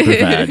 Paper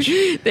vag.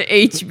 The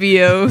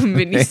HBO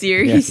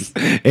miniseries.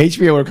 Yes.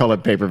 HBO would call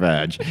it Paper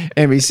Vag.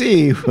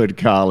 NBC would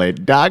call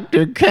it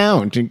Dr.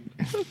 Count.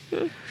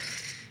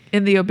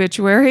 In the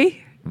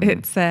obituary,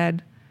 it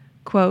said,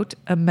 quote,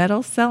 a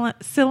metal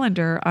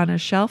cylinder on a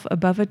shelf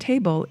above a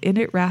table, in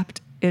it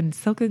wrapped in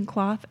silken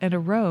cloth and a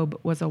robe,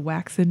 was a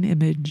waxen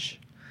image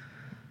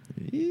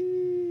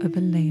of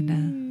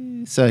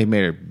Elena. So he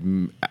made her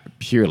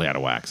purely out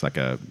of wax, like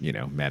a,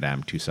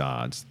 Madame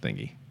Tussauds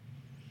thingy.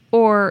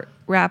 Or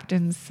wrapped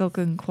in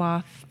silken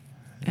cloth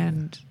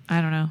and,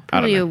 I don't know.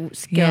 Probably know. a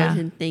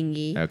skeleton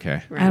thingy.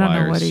 Okay. I don't know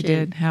Wires. what he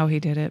did, how he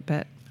did it,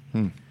 but...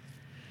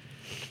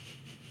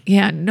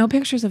 Yeah, no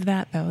pictures of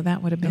that, though.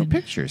 That would have No been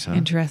pictures, huh?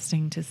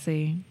 interesting to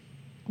see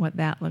what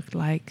that looked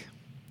like.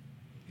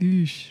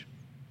 Eesh.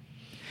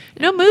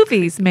 No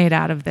movies made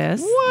out of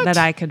this What? that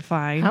I could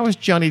find. How is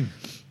Johnny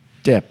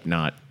Depp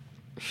not?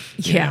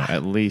 Yeah.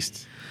 At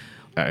least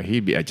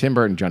he'd be Tim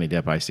Burton, Johnny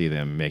Depp. I see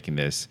them making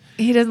this.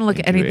 He doesn't look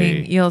into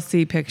anything. a- You'll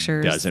see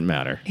pictures. Doesn't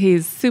matter.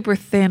 He's super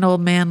thin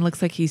old man.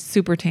 Looks like he's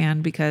super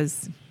tan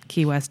because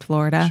Key West,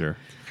 Florida. Sure.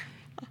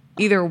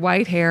 Either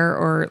white hair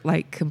or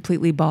like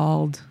completely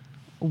bald,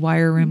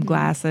 wire rim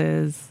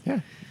glasses.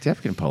 Yeah.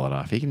 Jeff can pull it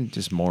off. He can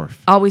just morph.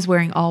 Always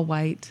wearing all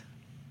white.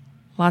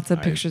 Lots of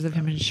I- pictures of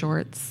him in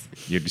shorts.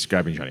 You're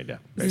describing Johnny Depp.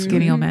 basically.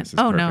 Skinny old man. This is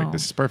Oh, perfect. no.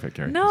 This is perfect,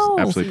 Carrie. No. This is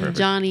absolutely perfect.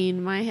 Johnny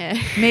in my head.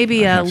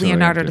 Maybe I absolutely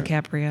Leonardo have to.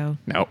 DiCaprio.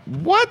 No.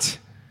 What?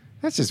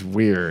 That's just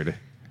weird.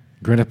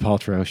 Gwyneth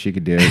Paltrow, she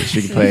could do it.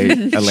 She could play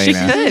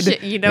Elena.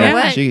 could. You know Yeah,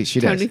 what? she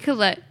does. Toni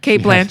Collette. Kate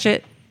Yes.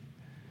 Blanchett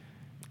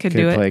could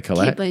do play it.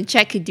 Colette. Kate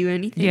Blanchett could do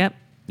anything. Yep.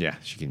 Yeah,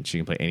 she can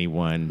play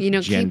anyone. You know,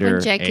 gender,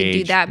 Kate Blanchett could do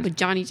age. that, but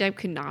Johnny Depp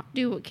could not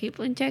do what Kate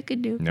Blanchett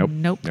could do. Nope.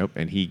 Nope.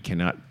 And he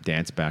cannot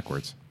dance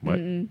backwards. What?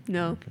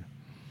 No.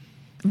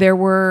 There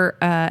were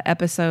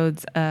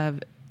episodes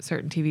of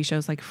certain TV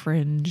shows like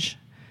Fringe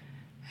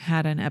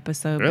had an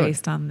episode Really?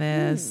 based on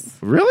this.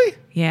 Really?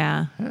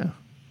 Yeah. Yeah.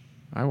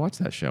 I watched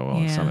that show.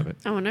 Well, some Yeah. of it.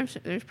 I wonder if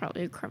there's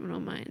probably a Criminal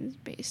Minds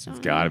based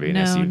on. Got to be an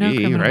No, SUV, no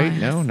Criminal right?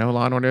 Minds. No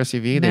Law and Order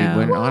SUV. They No.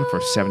 went on for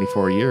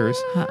 74 years.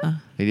 Uh-uh.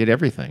 They did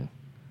everything.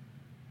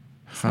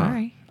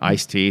 Sorry.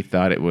 Ice-T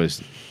thought it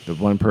was the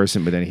one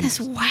person, but then he That's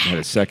whack. had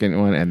a second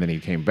one, and then he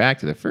came back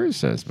to the first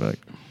suspect.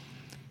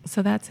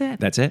 So that's it.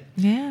 That's it?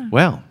 Yeah.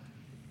 Well,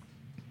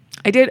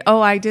 I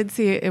did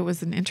see it. It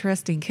was an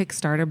interesting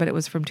Kickstarter, but it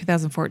was from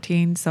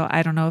 2014, so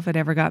I don't know if it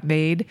ever got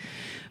made.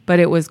 But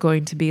it was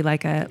going to be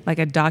like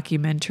a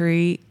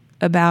documentary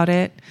about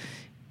it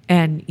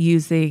and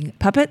using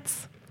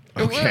puppets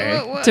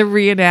okay. to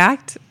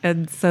reenact.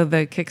 And so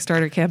the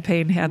Kickstarter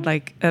campaign had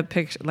like a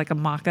picture, like a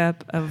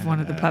mock-up of one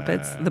of the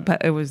puppets.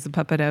 It was the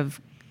puppet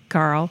of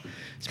Carl.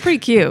 It's pretty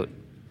cute.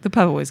 The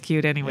puppet was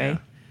cute anyway. Yeah.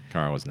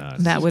 Carl was not.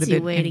 That would have Easy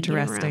been way to get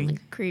around interesting. the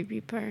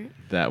creepy part.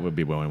 That would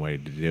be one way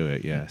to do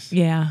it, yes.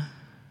 Yeah.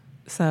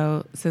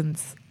 So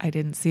since I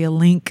didn't see a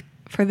link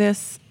for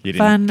this You didn't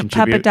fun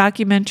contribute? puppet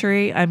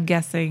documentary, I'm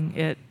guessing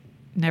it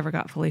never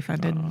got fully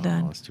funded and Oh,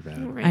 done. that's too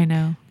bad. Right. I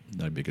know.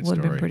 That'd be a good Would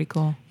have story. been pretty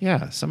cool.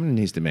 Yeah, someone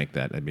needs to make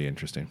that. That'd be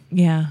interesting.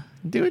 Yeah.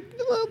 Do it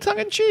a little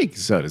tongue-in-cheek,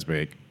 so to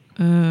speak.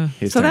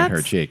 His so tongue in her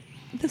that's cheek.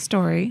 the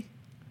story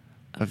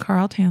of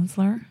Carl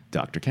Tanzler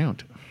Dr.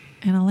 Count.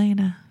 and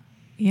Elena.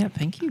 Yep.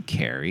 Thank you,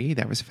 Carrie.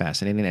 That was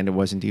fascinating, and it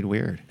was indeed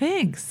weird.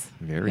 Thanks.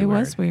 Very It weird.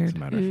 was weird. As a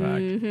matter of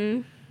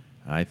fact.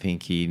 I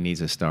think he needs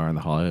a star on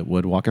the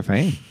Hollywood Walk of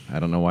Fame. I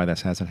don't know why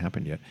that hasn't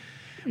happened yet.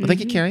 Well, thank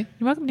you, Carrie.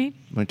 You're welcome, Dean.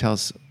 Want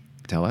to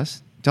tell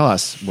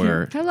us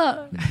where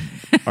Hello.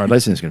 our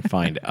listeners can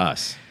find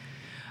us.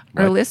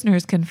 Our What?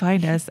 listeners can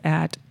find us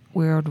at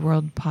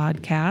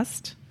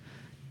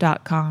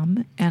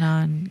weirdworldpodcast.com and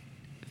on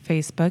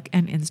Facebook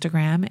and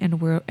Instagram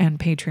and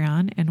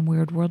Patreon and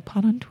Weird World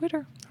Pod on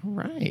Twitter. All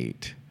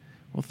right.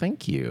 Well,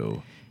 thank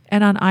you.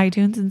 And on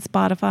iTunes and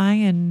Spotify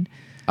and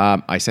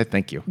I said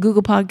thank you.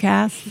 Google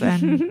Podcasts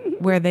and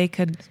where they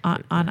could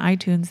on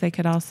iTunes they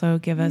could also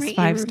give us Rate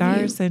 5 and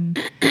stars and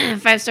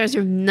 5 stars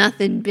are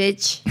nothing,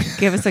 bitch.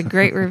 give us a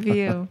great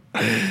review.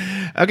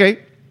 Okay.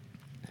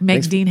 Make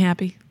Thanks. Dean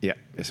happy. Yeah,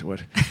 yes, it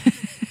would.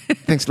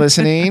 Thanks for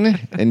listening.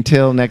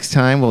 Until next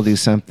time, we'll do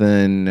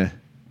something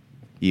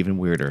even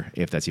weirder,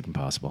 if that's even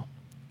possible.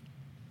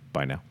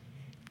 Bye now.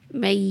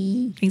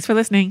 Bye. Thanks for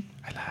listening.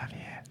 I love you.